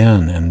once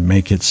again and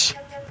make its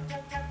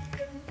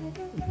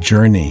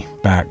journey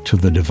back to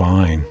the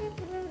divine,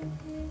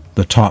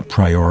 the top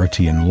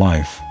priority in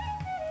life.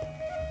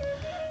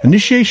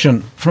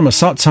 Initiation from a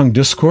satsang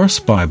discourse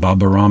by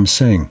Baba Ram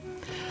Singh.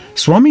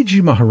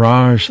 Swamiji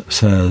Maharaj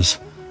says,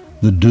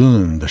 the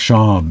dhun, the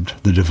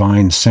shabd, the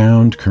divine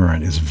sound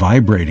current is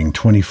vibrating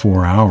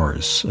 24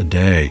 hours a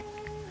day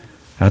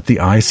at the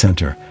eye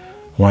center.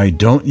 Why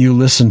don't you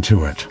listen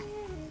to it?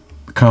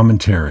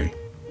 Commentary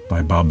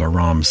by Baba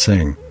Ram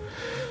Singh.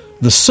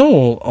 The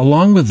soul,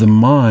 along with the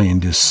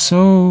mind, is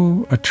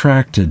so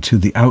attracted to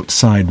the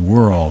outside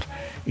world,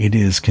 it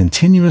is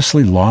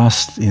continuously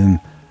lost in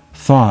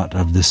thought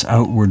of this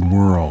outward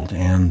world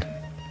and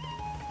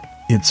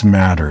its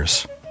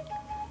matters.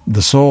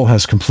 The soul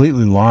has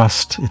completely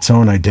lost its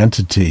own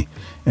identity,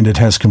 and it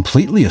has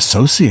completely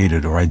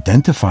associated or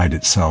identified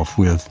itself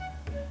with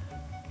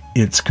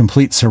its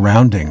complete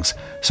surroundings.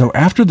 So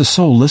after the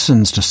soul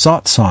listens to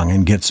satsang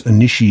and gets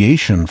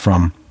initiation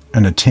from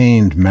an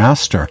attained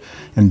master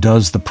and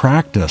does the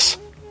practice,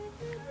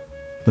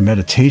 the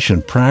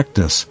meditation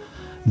practice,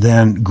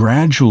 then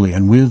gradually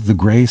and with the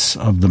grace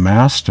of the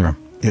master,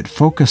 it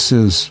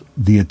focuses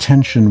the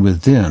attention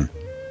within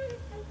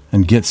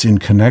and gets in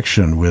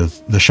connection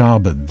with the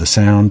Shabad, the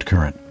sound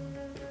current.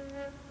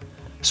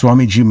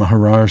 Swamiji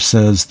Maharaj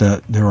says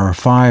that there are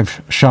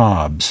 5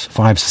 shabds,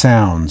 5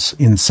 sounds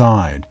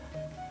inside,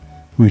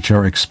 which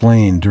are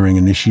explained during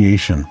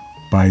initiation.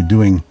 By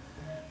doing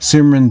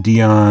Simran,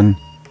 Dhyan,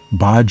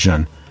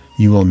 Bhajan,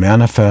 you will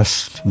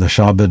manifest the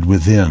Shabad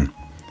within.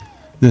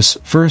 This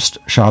first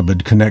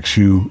Shabad connects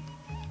you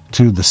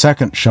to the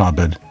second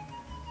Shabad,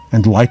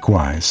 and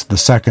likewise the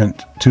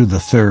second to the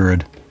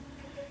third,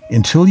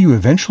 until you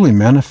eventually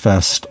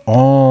manifest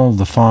all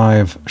the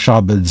 5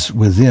 Shabads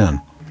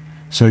within.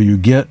 So you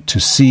get to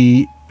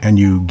see and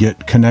you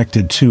get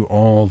connected to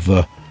all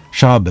the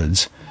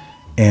Shabads,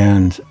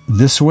 and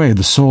this way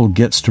the soul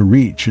gets to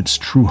reach its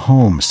true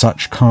home,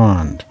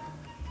 Sachkhand,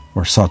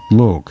 or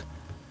Satlok,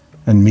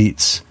 and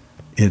meets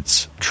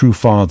its true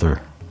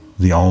Father,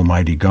 the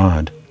Almighty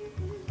God.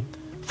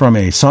 From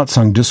a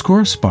satsang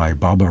discourse by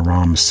Baba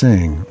Ram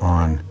Singh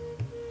on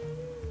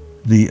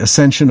the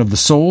ascension of the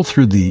soul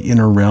through the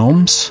inner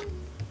realms,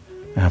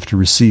 after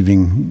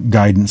receiving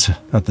guidance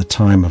at the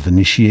time of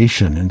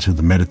initiation into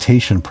the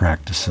meditation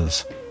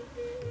practices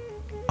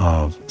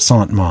of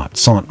Sant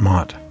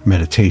Mat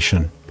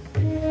meditation.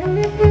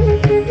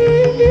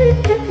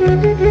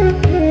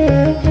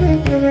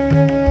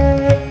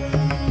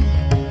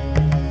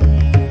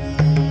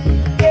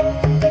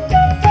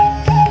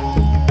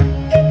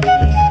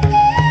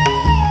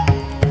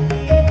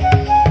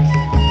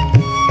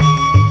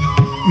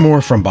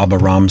 More from Baba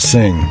Ram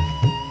Singh.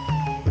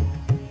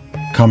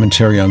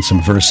 Commentary on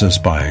some verses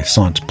by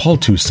Sant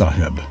Paltu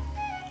Sahib,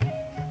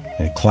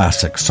 a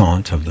classic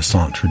Sant of the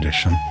Sant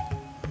tradition.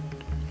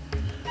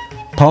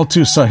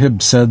 Paltu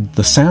Sahib said,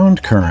 "The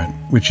sound current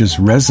which is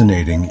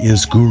resonating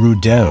is Guru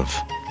Dev,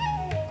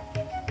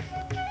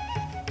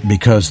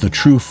 because the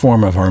true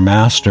form of our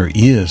master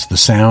is the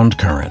sound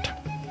current,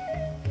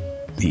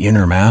 the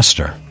inner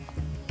master."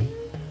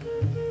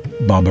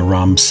 Baba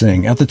Ram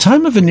Singh. At the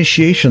time of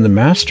initiation, the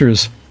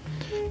masters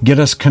get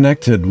us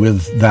connected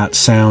with that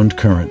sound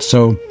current.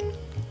 So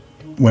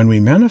when we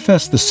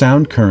manifest the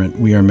sound current,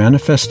 we are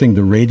manifesting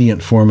the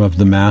radiant form of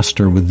the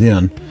master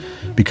within,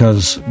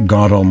 because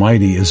God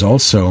Almighty is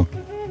also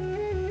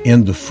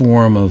in the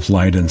form of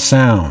light and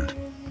sound.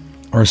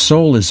 Our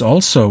soul is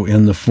also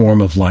in the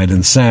form of light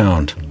and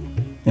sound,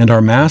 and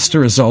our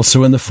master is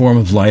also in the form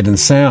of light and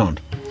sound.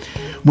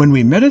 When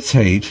we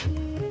meditate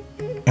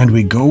and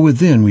we go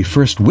within, we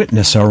first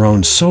witness our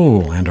own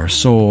soul, and our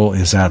soul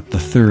is at the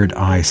third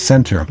eye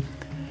center,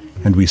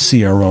 and we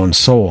see our own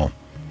soul.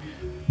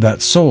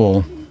 That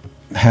soul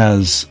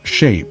has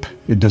shape.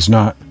 It does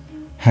not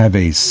have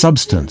a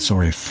substance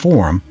or a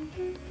form.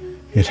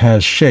 It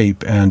has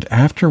shape, and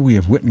after we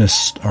have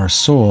witnessed our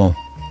soul,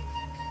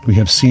 we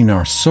have seen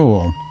our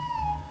soul,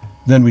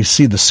 then we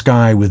see the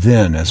sky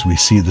within as we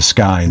see the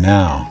sky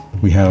now.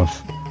 We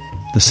have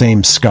the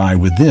same sky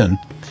within,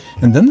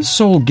 and then the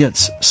soul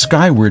gets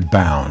skyward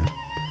bound.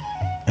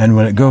 And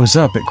when it goes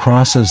up, it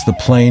crosses the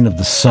plane of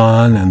the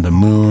sun and the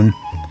moon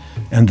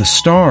and the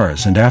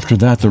stars. And after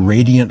that, the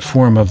radiant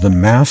form of the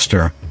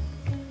master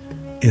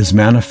is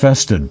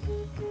manifested.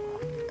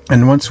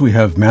 And once we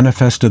have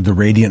manifested the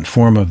radiant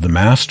form of the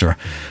master,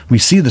 we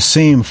see the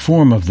same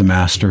form of the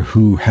master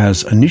who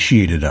has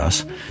initiated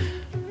us,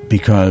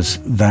 because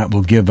that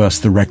will give us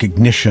the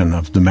recognition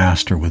of the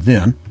master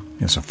within.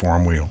 It's a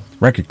form we'll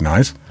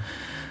recognize.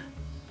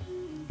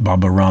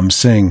 Baba Ram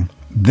Singh.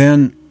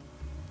 Then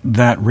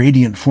that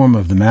radiant form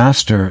of the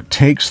master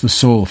takes the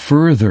soul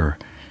further,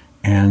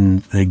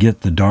 and they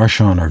get the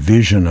darshan or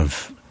vision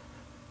of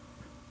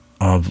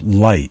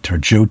light or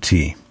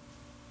jyoti.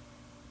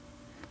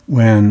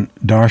 When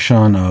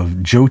darshan of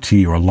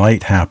jyoti or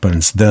light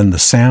happens, then the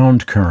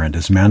sound current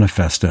is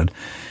manifested,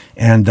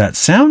 and that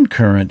sound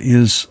current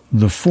is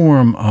the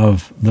form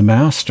of the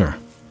master.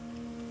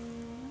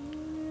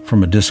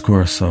 From a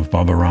discourse of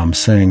Baba Ram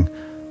Singh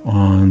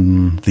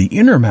on the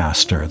inner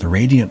master, the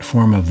radiant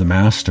form of the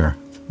master,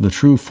 the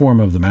true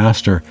form of the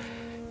master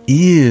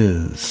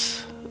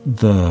is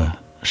the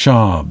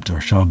Shabd or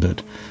Shabad.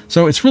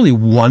 So it's really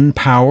one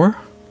power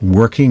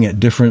working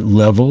at different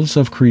levels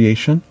of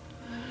creation.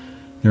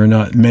 There are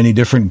not many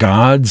different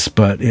gods,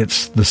 but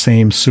it's the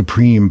same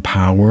supreme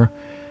power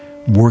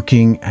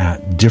working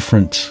at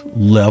different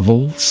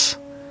levels,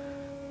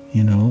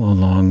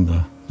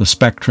 along the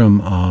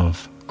spectrum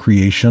of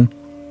creation,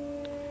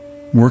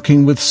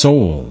 working with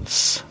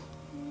souls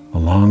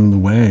along the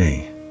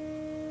way.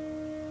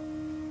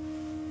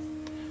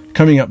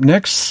 Coming up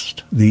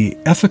next, the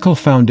ethical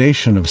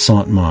foundation of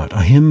Sant Mat,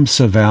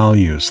 Ahimsa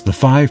values, the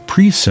 5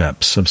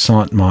 precepts of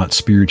Sant Mat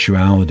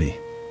spirituality.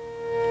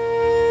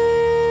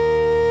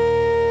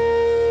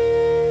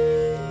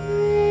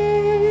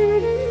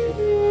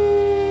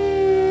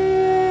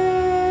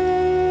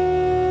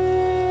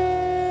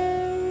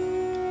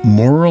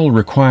 Moral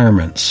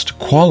requirements to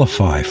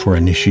qualify for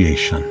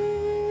initiation.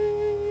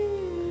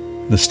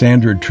 The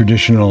standard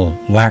traditional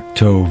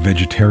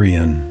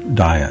lacto-vegetarian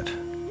diet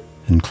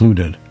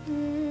included.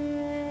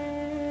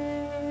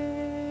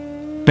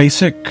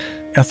 Basic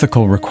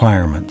ethical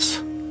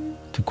requirements.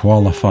 to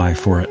qualify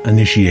for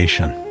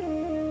initiation.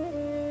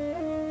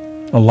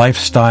 A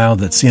lifestyle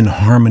that's in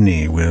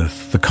harmony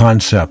with the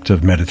concept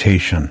of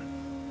meditation,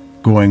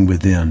 going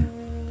within,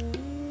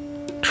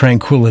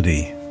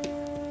 tranquility,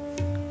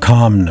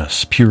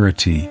 calmness,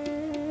 purity,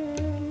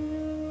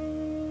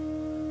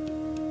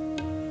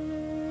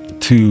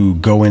 to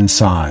go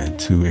inside,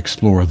 to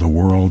explore the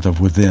world of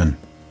within.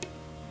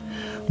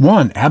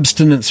 1.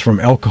 Abstinence from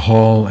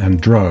alcohol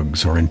and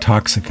drugs or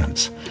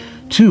intoxicants.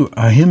 2.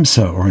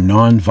 Ahimsa or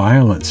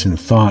non-violence in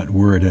thought,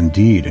 word, and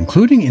deed,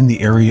 including in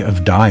the area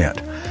of diet,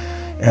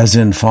 as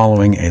in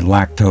following a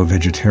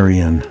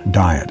lacto-vegetarian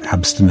diet,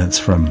 abstinence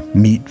from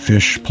meat,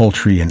 fish,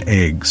 poultry, and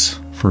eggs,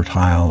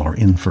 fertile or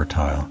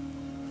infertile.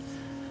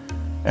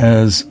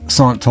 As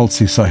Sant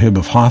Tulsi Sahib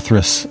of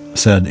Hathras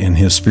said in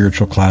his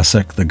spiritual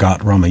classic, the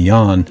Gat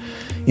Ramayan,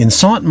 in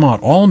Sant Mat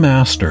all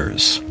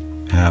masters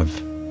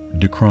have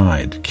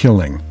decried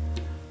killing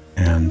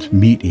and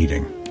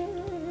meat-eating.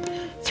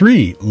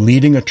 3.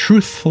 Leading a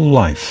truthful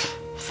life.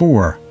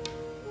 4.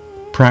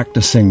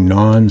 Practicing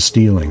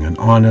non-stealing, an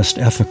honest,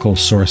 ethical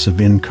source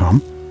of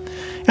income.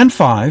 And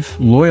 5.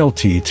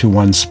 Loyalty to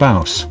one's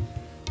spouse.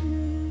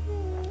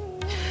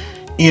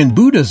 In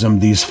Buddhism,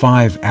 these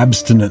 5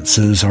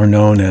 abstinences are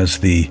known as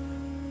the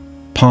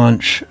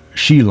Panch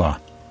Shila.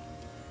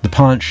 The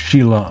Panch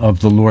Shila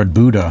of the Lord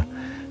Buddha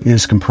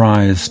is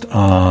comprised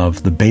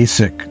of the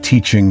basic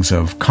teachings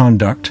of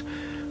conduct,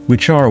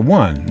 which are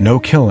 1. No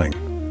killing,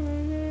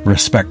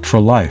 respect for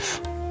life.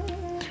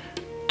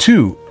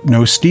 2.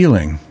 No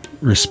stealing,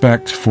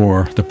 respect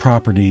for the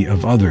property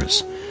of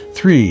others.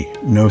 3.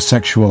 No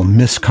sexual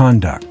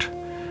misconduct,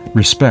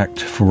 respect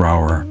for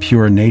our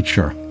pure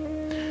nature.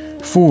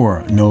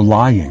 4. No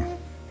lying,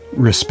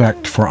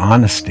 respect for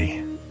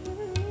honesty,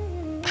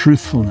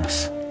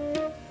 truthfulness.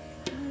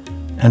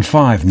 And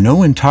 5.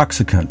 No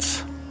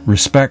intoxicants,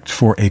 respect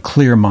for a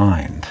clear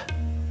mind.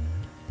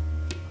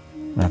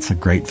 That's a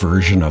great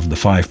version of the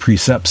 5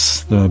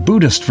 precepts, the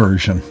Buddhist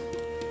version.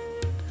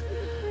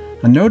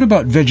 A note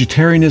about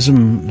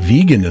vegetarianism,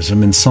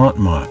 veganism in Sant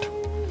Mat.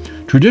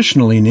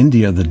 Traditionally in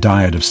India, the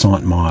diet of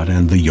Sant Mat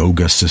and the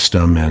yoga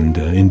system and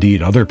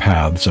indeed other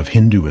paths of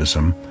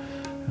Hinduism,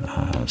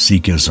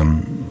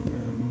 Sikhism,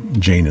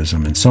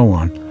 Jainism, and so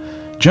on,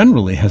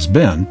 generally has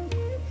been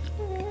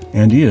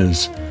and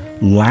is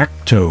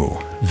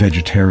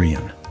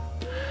lacto-vegetarian.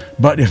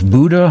 But if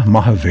Buddha,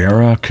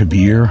 Mahavira,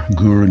 Kabir,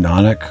 Guru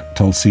Nanak,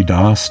 Tulsi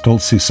Das,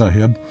 Tulsi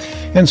Sahib,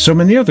 and so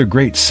many other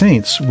great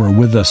saints were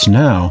with us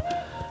now,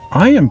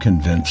 I am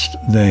convinced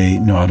they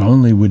not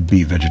only would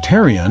be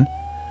vegetarian,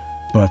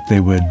 but they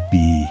would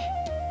be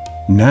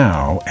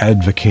now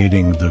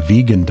advocating the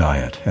vegan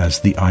diet as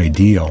the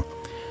ideal,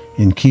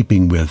 in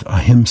keeping with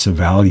ahimsa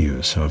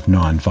values of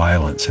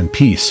nonviolence and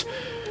peace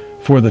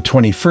for the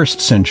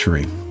 21st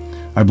century.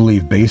 I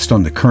believe, based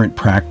on the current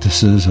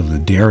practices of the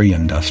dairy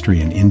industry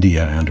in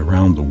India and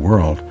around the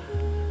world,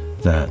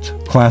 that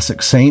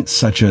classic saints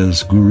such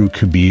as Guru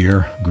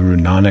Kabir, Guru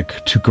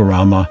Nanak,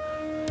 Tukarama,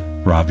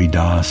 Ravi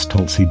Das,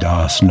 Tulsi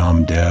Das,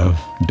 Namdev,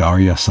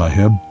 Darya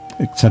Sahib,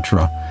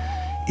 etc.,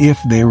 if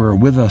they were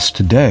with us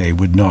today,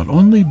 would not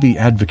only be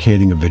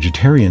advocating a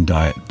vegetarian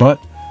diet, but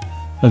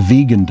a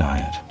vegan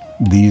diet.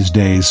 These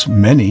days,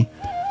 many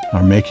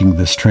are making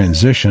this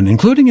transition,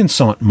 including in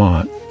Sant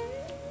Mat,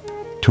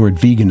 toward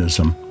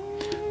veganism.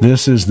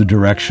 This is the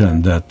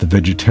direction that the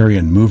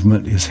vegetarian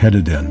movement is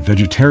headed in.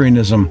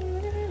 Vegetarianism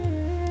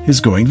is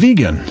going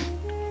vegan.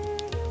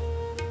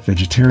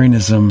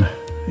 Vegetarianism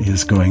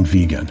is going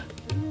vegan.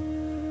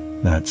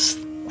 That's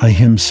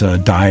Ahimsa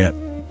Diet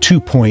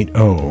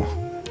 2.0,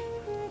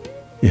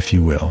 if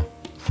you will,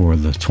 for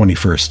the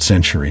 21st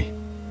century.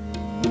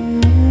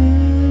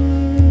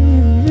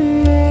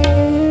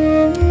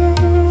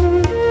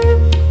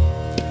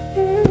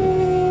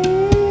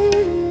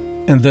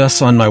 And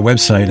thus on my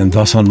website,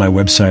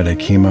 I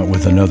came out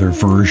with another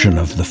version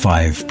of the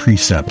 5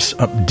 precepts,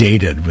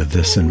 updated with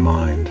this in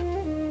mind.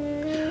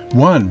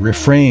 1.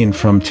 Refrain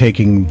from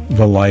taking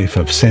the life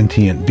of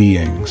sentient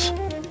beings.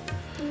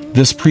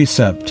 This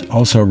precept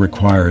also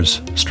requires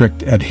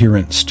strict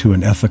adherence to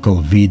an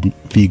ethical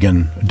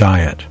vegan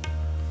diet.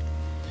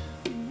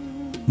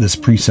 This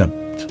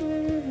precept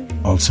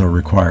also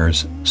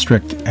requires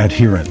strict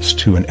adherence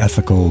to an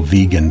ethical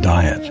vegan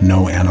diet.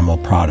 No animal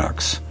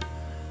products.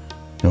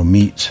 No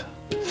meat,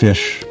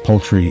 fish,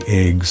 poultry,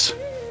 eggs,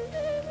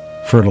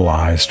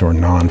 fertilized or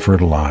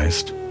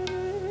non-fertilized.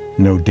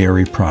 No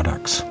dairy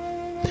products.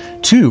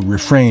 2.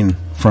 Refrain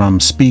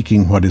from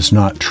speaking what is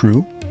not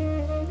true.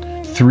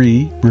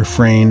 3.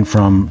 Refrain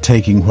from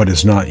taking what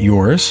is not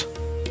yours.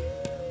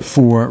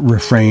 4.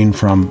 Refrain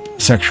from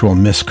sexual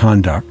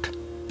misconduct.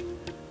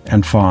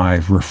 And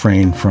 5.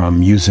 Refrain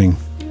from using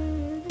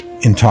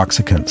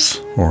intoxicants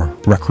or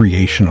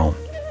recreational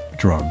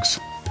drugs.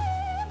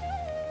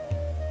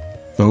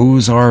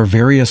 Those are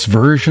various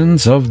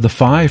versions of the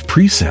 5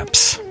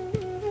 precepts.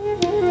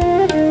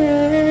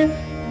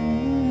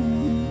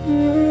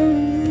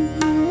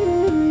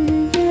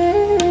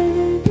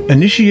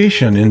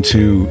 Initiation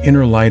into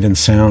inner light and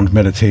sound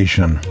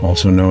meditation,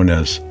 also known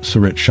as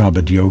Surit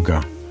Shabad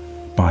Yoga,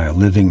 by a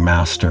living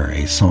master,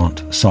 a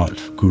Sant Sat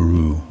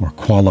Guru, or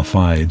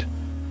qualified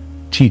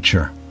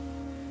teacher.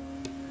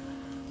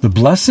 The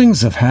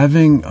blessings of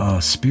having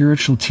a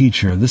spiritual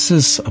teacher. This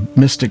is a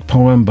mystic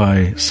poem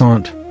by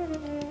Sant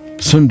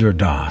Sundar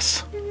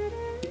Das.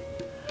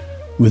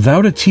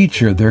 Without a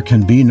teacher, there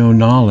can be no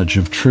knowledge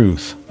of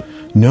truth,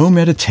 no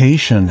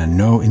meditation, and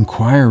no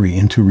inquiry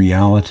into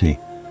reality.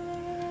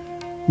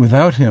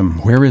 Without him,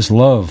 where is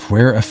love,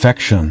 where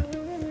affection,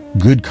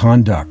 good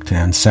conduct,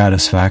 and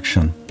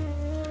satisfaction?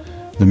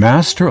 The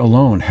Master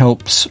alone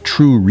helps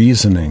true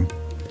reasoning.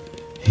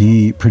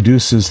 He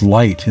produces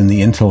light in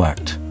the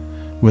intellect.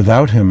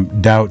 Without him,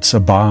 doubts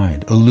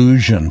abide,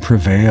 illusion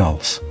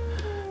prevails.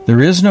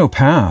 There is no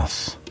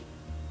path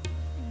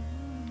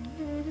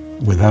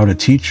without a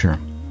teacher.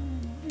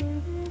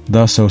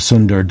 Thus, O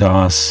Sundar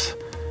Das,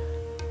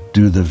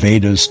 do the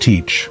Vedas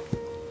teach.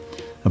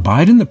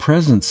 Abide in the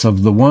presence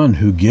of the one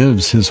who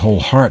gives his whole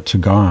heart to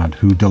God,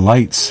 who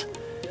delights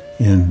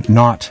in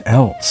naught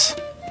else,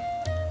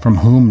 from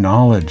whom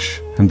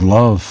knowledge and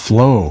love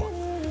flow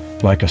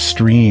like a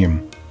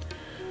stream.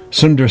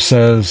 Sundar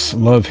says,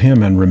 love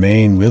him and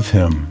remain with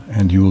him,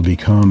 and you will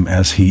become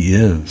as he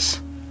is.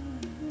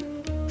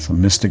 Some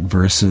mystic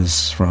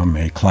verses from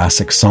a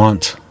classic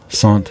Sant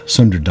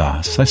Sundar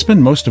Das. I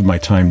spend most of my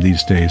time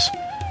these days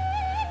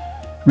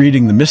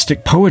reading the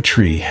mystic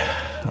poetry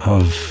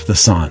of the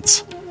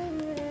Sants.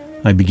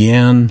 I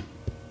began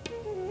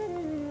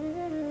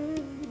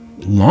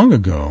long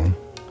ago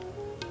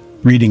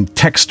reading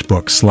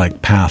textbooks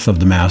like Path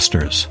of the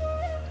Masters,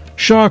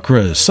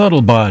 chakras,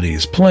 subtle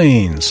bodies,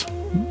 planes,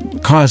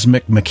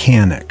 cosmic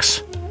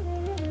mechanics,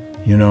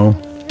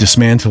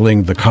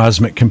 dismantling the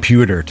cosmic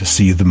computer to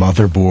see the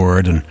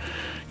motherboard and,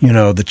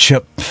 the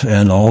chip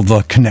and all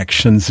the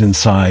connections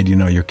inside.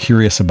 You're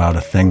curious about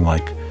a thing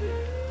like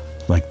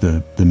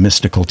the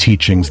mystical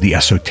teachings, the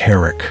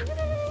esoteric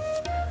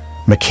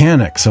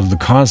mechanics of the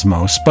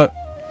cosmos. But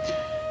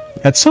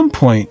at some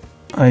point,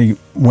 I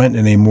went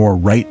in a more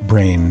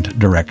right-brained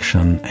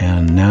direction,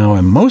 and now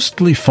I'm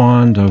mostly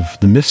fond of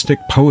the mystic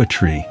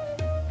poetry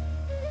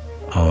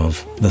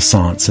of the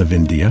Sants of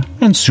India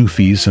and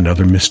Sufis and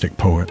other mystic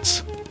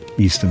poets,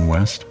 East and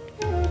West.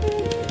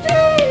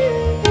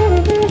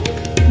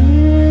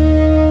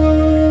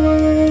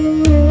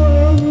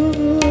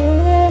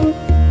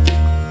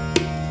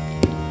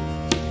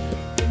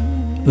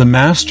 The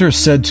Master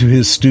said to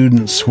his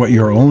students, what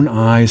your own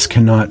eyes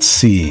cannot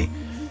see,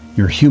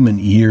 your human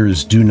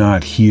ears do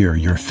not hear,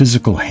 your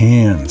physical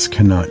hands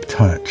cannot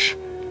touch,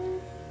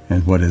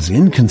 and what is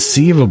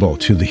inconceivable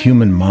to the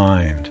human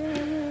mind,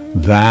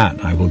 that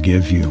I will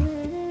give you.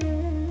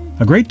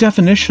 A great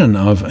definition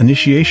of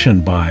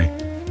initiation by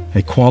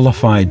a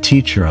qualified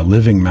teacher, a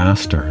living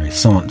master, a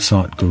Sant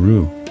Sat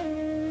Guru.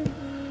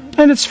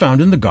 And it's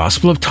found in the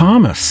Gospel of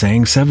Thomas,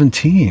 saying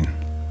 17.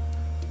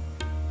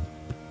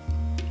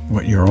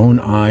 What your own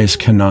eyes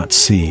cannot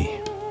see,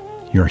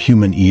 your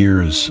human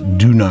ears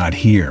do not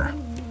hear,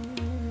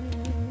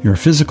 your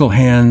physical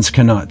hands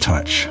cannot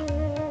touch,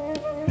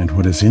 and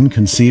what is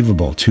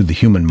inconceivable to the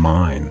human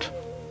mind,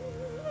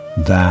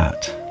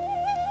 that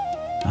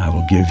I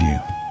will give you.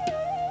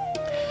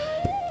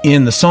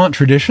 In the Sant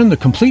tradition, the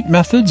complete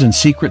methods and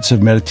secrets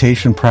of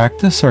meditation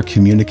practice are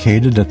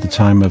communicated at the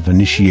time of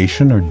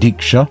initiation or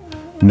Diksha,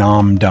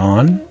 Nam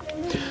Dan,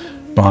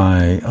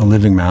 by a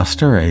living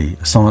master, a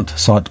Sant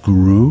Sat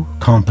Guru,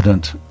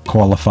 competent,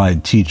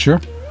 qualified teacher,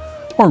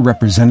 or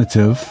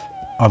representative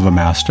of a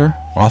master,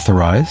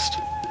 authorized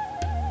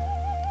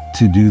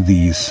to do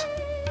these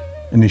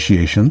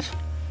initiations.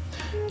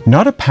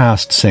 Not a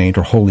past saint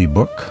or holy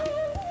book.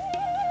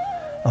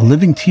 A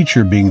living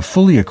teacher being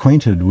fully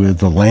acquainted with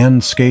the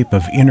landscape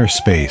of inner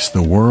space,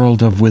 the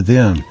world of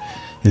within,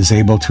 is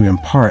able to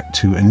impart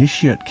to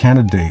initiate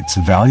candidates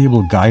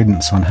valuable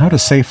guidance on how to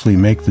safely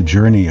make the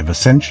journey of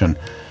ascension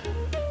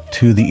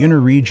to the inner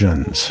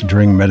regions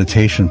during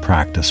meditation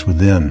practice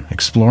within,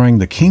 exploring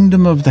the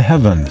kingdom of the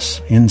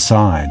heavens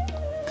inside.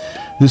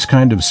 This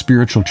kind of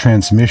spiritual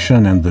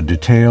transmission and the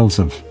details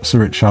of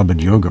Surit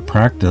Shabad Yoga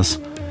practice,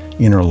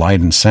 inner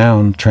light and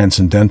sound,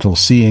 transcendental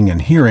seeing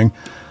and hearing,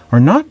 are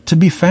not to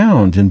be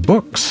found in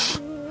books,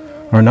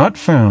 are not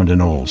found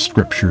in old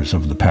scriptures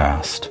of the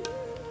past,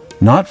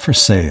 not for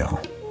sale,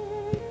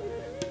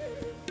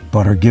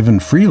 but are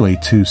given freely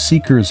to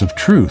seekers of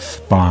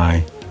truth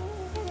by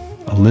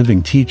a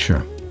living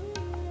teacher.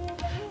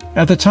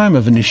 At the time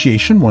of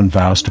initiation, one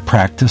vows to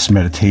practice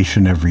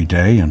meditation every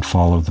day and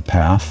follow the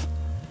path.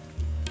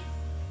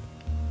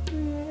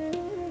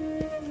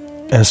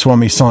 As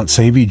Swami Sant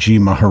Sevi Ji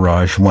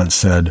Maharaj once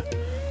said,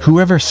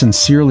 whoever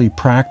sincerely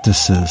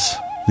practices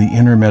the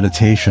inner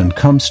meditation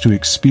comes to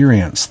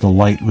experience the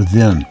light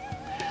within.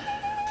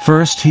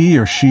 First, he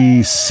or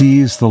she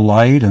sees the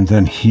light, and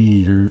then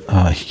he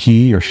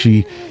or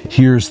she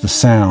hears the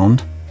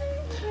sound.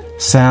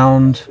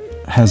 Sound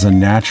has a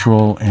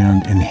natural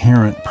and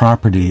inherent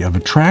property of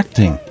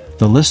attracting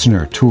the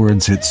listener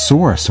towards its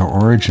source or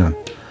origin,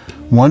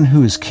 one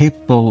who is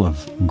capable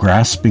of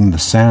grasping the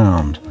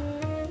sound,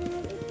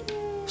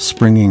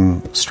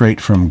 springing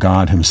straight from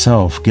God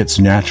himself, gets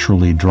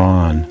naturally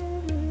drawn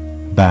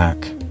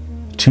back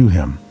to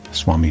him.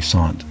 Swami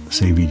Sant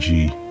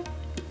Seviji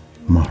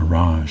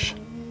Maharaj.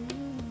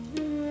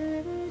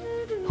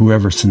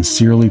 Whoever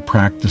sincerely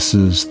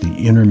practices the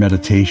inner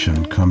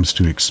meditation comes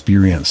to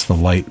experience the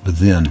light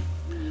within.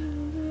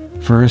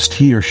 First,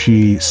 he or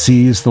she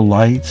sees the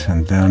light,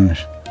 and then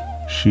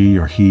she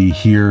or he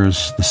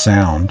hears the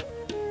sound.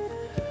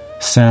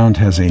 Sound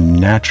has a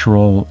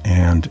natural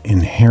and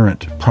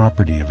inherent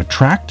property of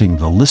attracting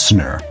the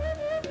listener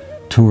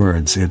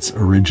towards its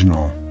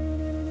original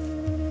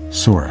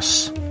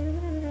source,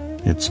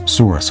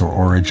 or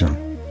origin.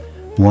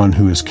 One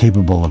who is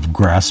capable of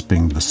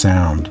grasping the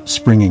sound,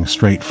 springing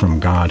straight from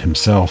God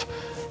himself,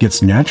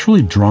 gets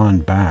naturally drawn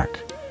back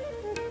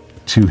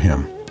to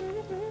him.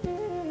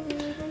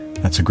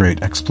 That's a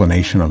great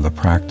explanation of the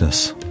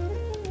practice.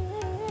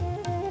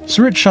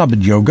 Surit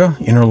Shabad Yoga,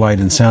 inner light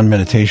and sound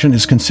meditation,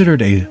 is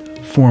considered a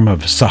form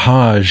of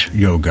Sahaj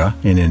Yoga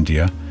in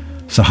India,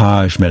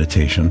 Sahaj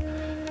meditation.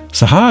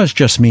 Sahaj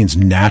just means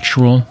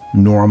natural,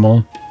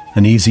 normal,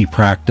 an easy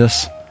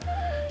practice.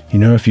 You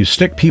know, if you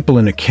stick people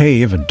in a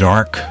cave, a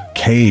dark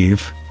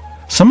cave,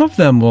 some of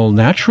them will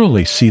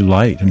naturally see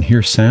light and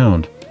hear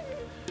sound.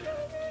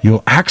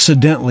 You'll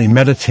accidentally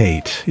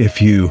meditate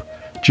if you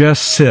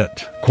just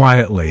sit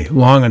quietly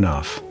long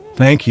enough.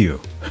 Thank you.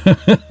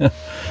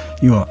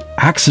 You will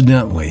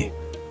accidentally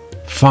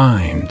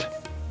find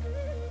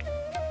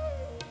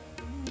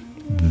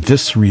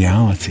this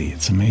reality.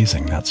 It's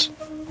amazing. That's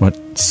what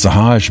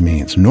Sahaj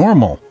means.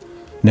 Normal,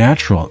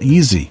 natural,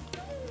 easy.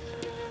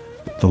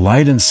 The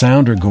light and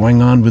sound are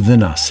going on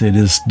within us. It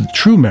is the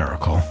true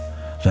miracle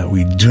that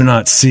we do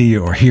not see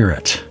or hear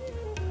it.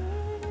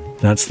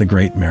 That's the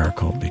great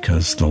miracle,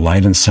 because the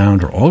light and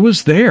sound are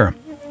always there,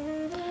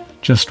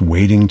 just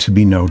waiting to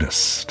be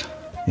noticed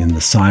in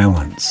the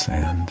silence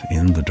and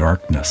in the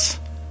darkness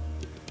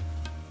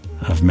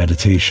of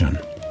meditation.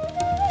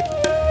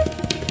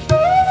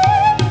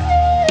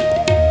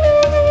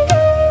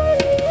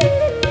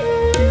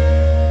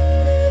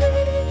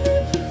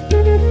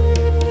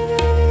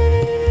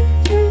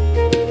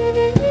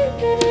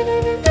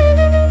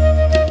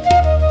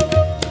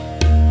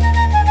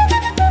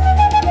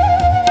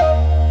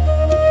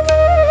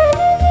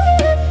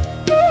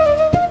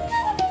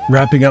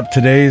 Wrapping up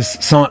today's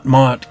Sant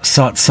Mat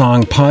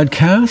Satsang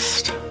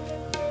podcast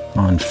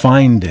on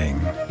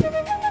finding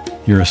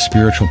your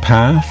spiritual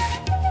path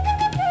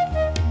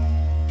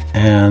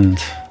and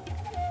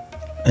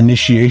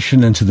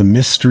initiation into the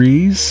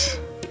mysteries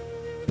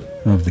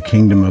of the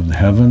kingdom of the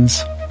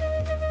heavens.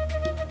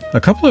 A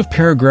couple of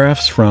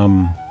paragraphs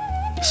from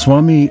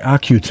Swami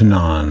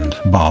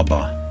Achyutanand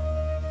Baba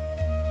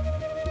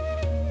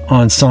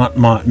on Sant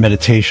Mat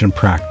meditation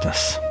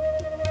practice.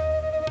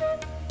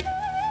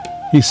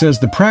 He says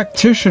the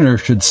practitioner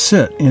should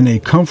sit in a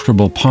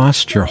comfortable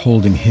posture,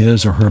 holding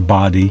his or her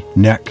body,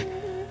 neck,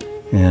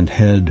 and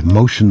head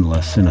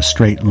motionless in a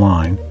straight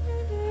line,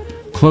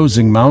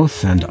 closing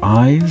mouth and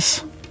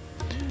eyes.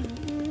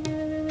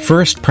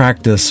 First,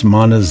 practice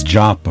Manas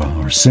Japa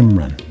or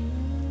Simran,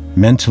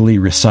 mentally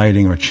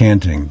reciting or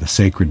chanting the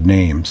sacred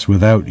names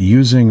without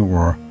using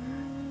or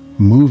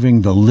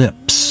moving the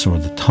lips or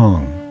the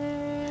tongue,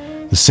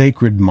 the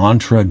sacred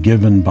mantra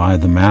given by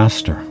the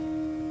Master,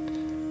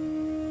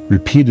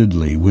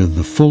 repeatedly with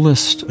the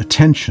fullest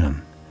attention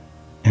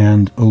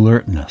and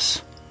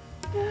alertness.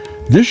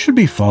 This should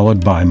be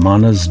followed by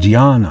Manas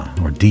Dhyana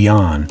or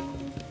Dhyan,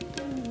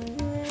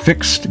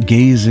 fixed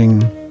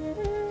gazing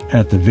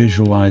at the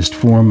visualized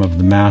form of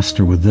the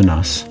Master within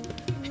us,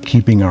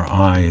 keeping our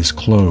eyes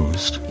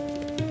closed.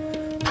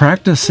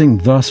 Practicing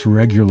thus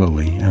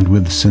regularly and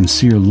with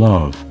sincere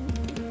love,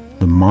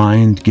 the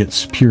mind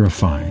gets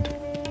purified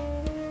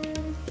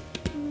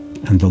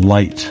and the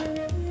light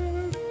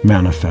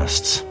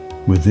manifests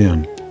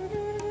within.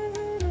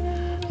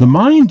 The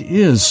mind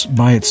is,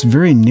 by its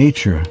very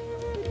nature,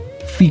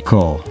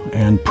 fickle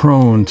and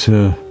prone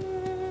to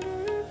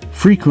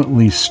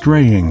frequently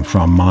straying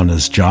from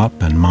Manas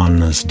Jap and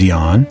Manas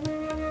Dhyan,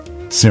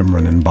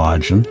 Simran and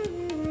Bhajan.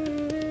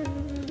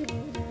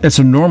 It's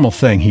a normal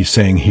thing he's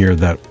saying here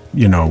that,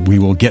 we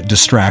will get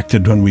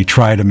distracted when we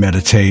try to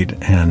meditate,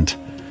 and,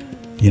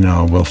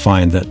 we'll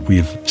find that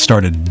we've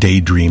started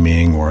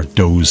daydreaming or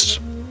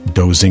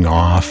dozing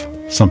off.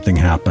 Something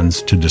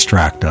happens to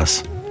distract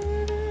us.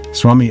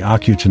 Swami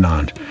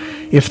Achyutanand.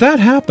 If that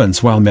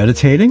happens while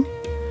meditating,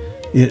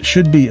 it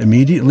should be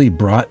immediately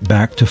brought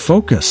back to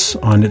focus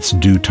on its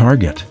due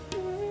target.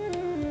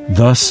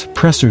 Thus,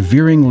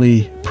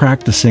 perseveringly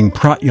practicing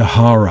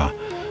pratyahara,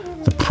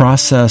 the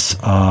process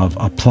of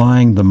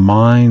applying the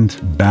mind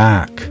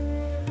back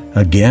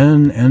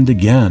again and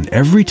again,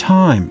 every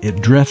time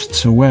it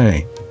drifts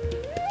away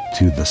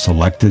to the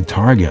selected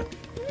target.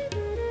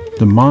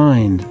 The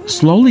mind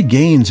slowly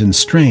gains in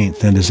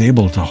strength and is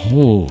able to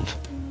hold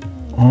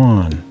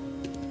on,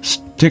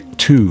 stick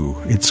to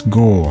its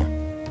goal.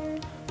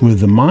 With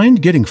the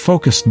mind getting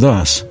focused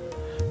thus,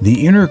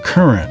 the inner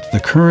current, the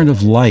current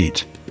of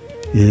light,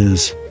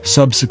 is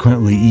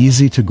subsequently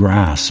easy to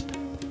grasp,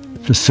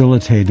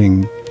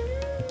 facilitating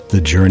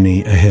the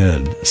journey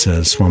ahead,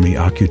 says Swami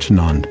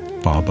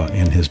Achyutanand Baba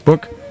in his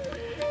book,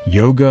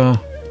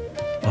 Yoga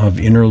of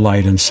Inner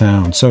Light and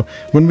Sound. So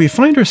when we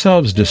find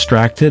ourselves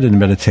distracted in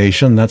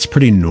meditation, that's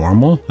pretty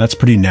normal. That's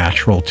pretty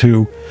natural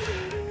too.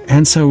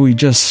 And so we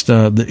just,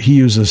 he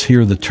uses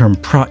here the term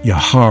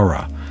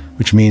pratyahara,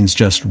 which means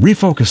just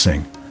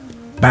refocusing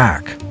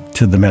back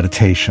to the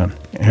meditation.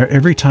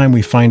 Every time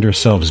we find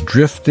ourselves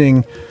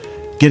drifting,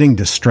 getting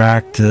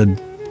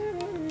distracted,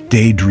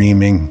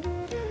 daydreaming,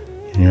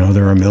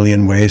 there are a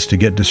million ways to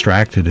get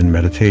distracted in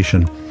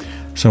meditation.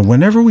 So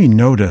whenever we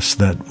notice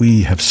that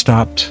we have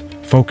stopped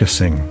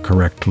focusing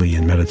correctly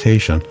in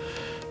meditation,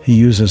 he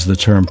uses the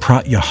term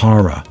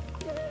pratyahara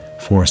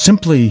for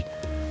simply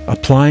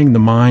applying the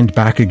mind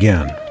back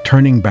again,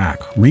 turning back,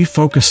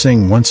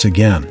 refocusing once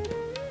again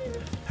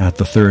at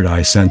the third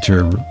eye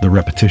center, the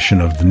repetition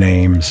of the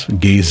names,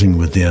 gazing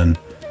within,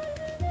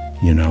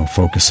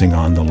 focusing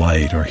on the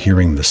light or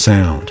hearing the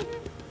sound.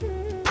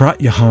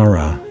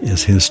 Pratyahara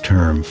is his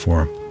term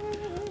for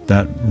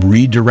that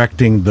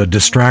redirecting the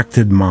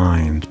distracted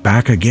mind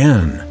back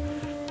again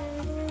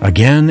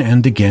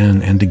and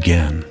again and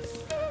again,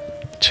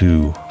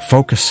 to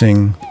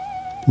focusing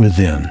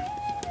within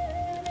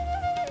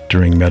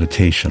during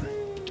meditation.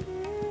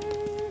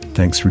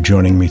 Thanks for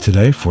joining me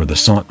today for the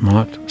Sant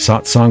Mat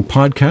Satsang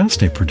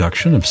Podcast, a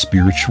production of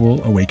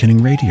Spiritual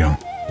Awakening Radio.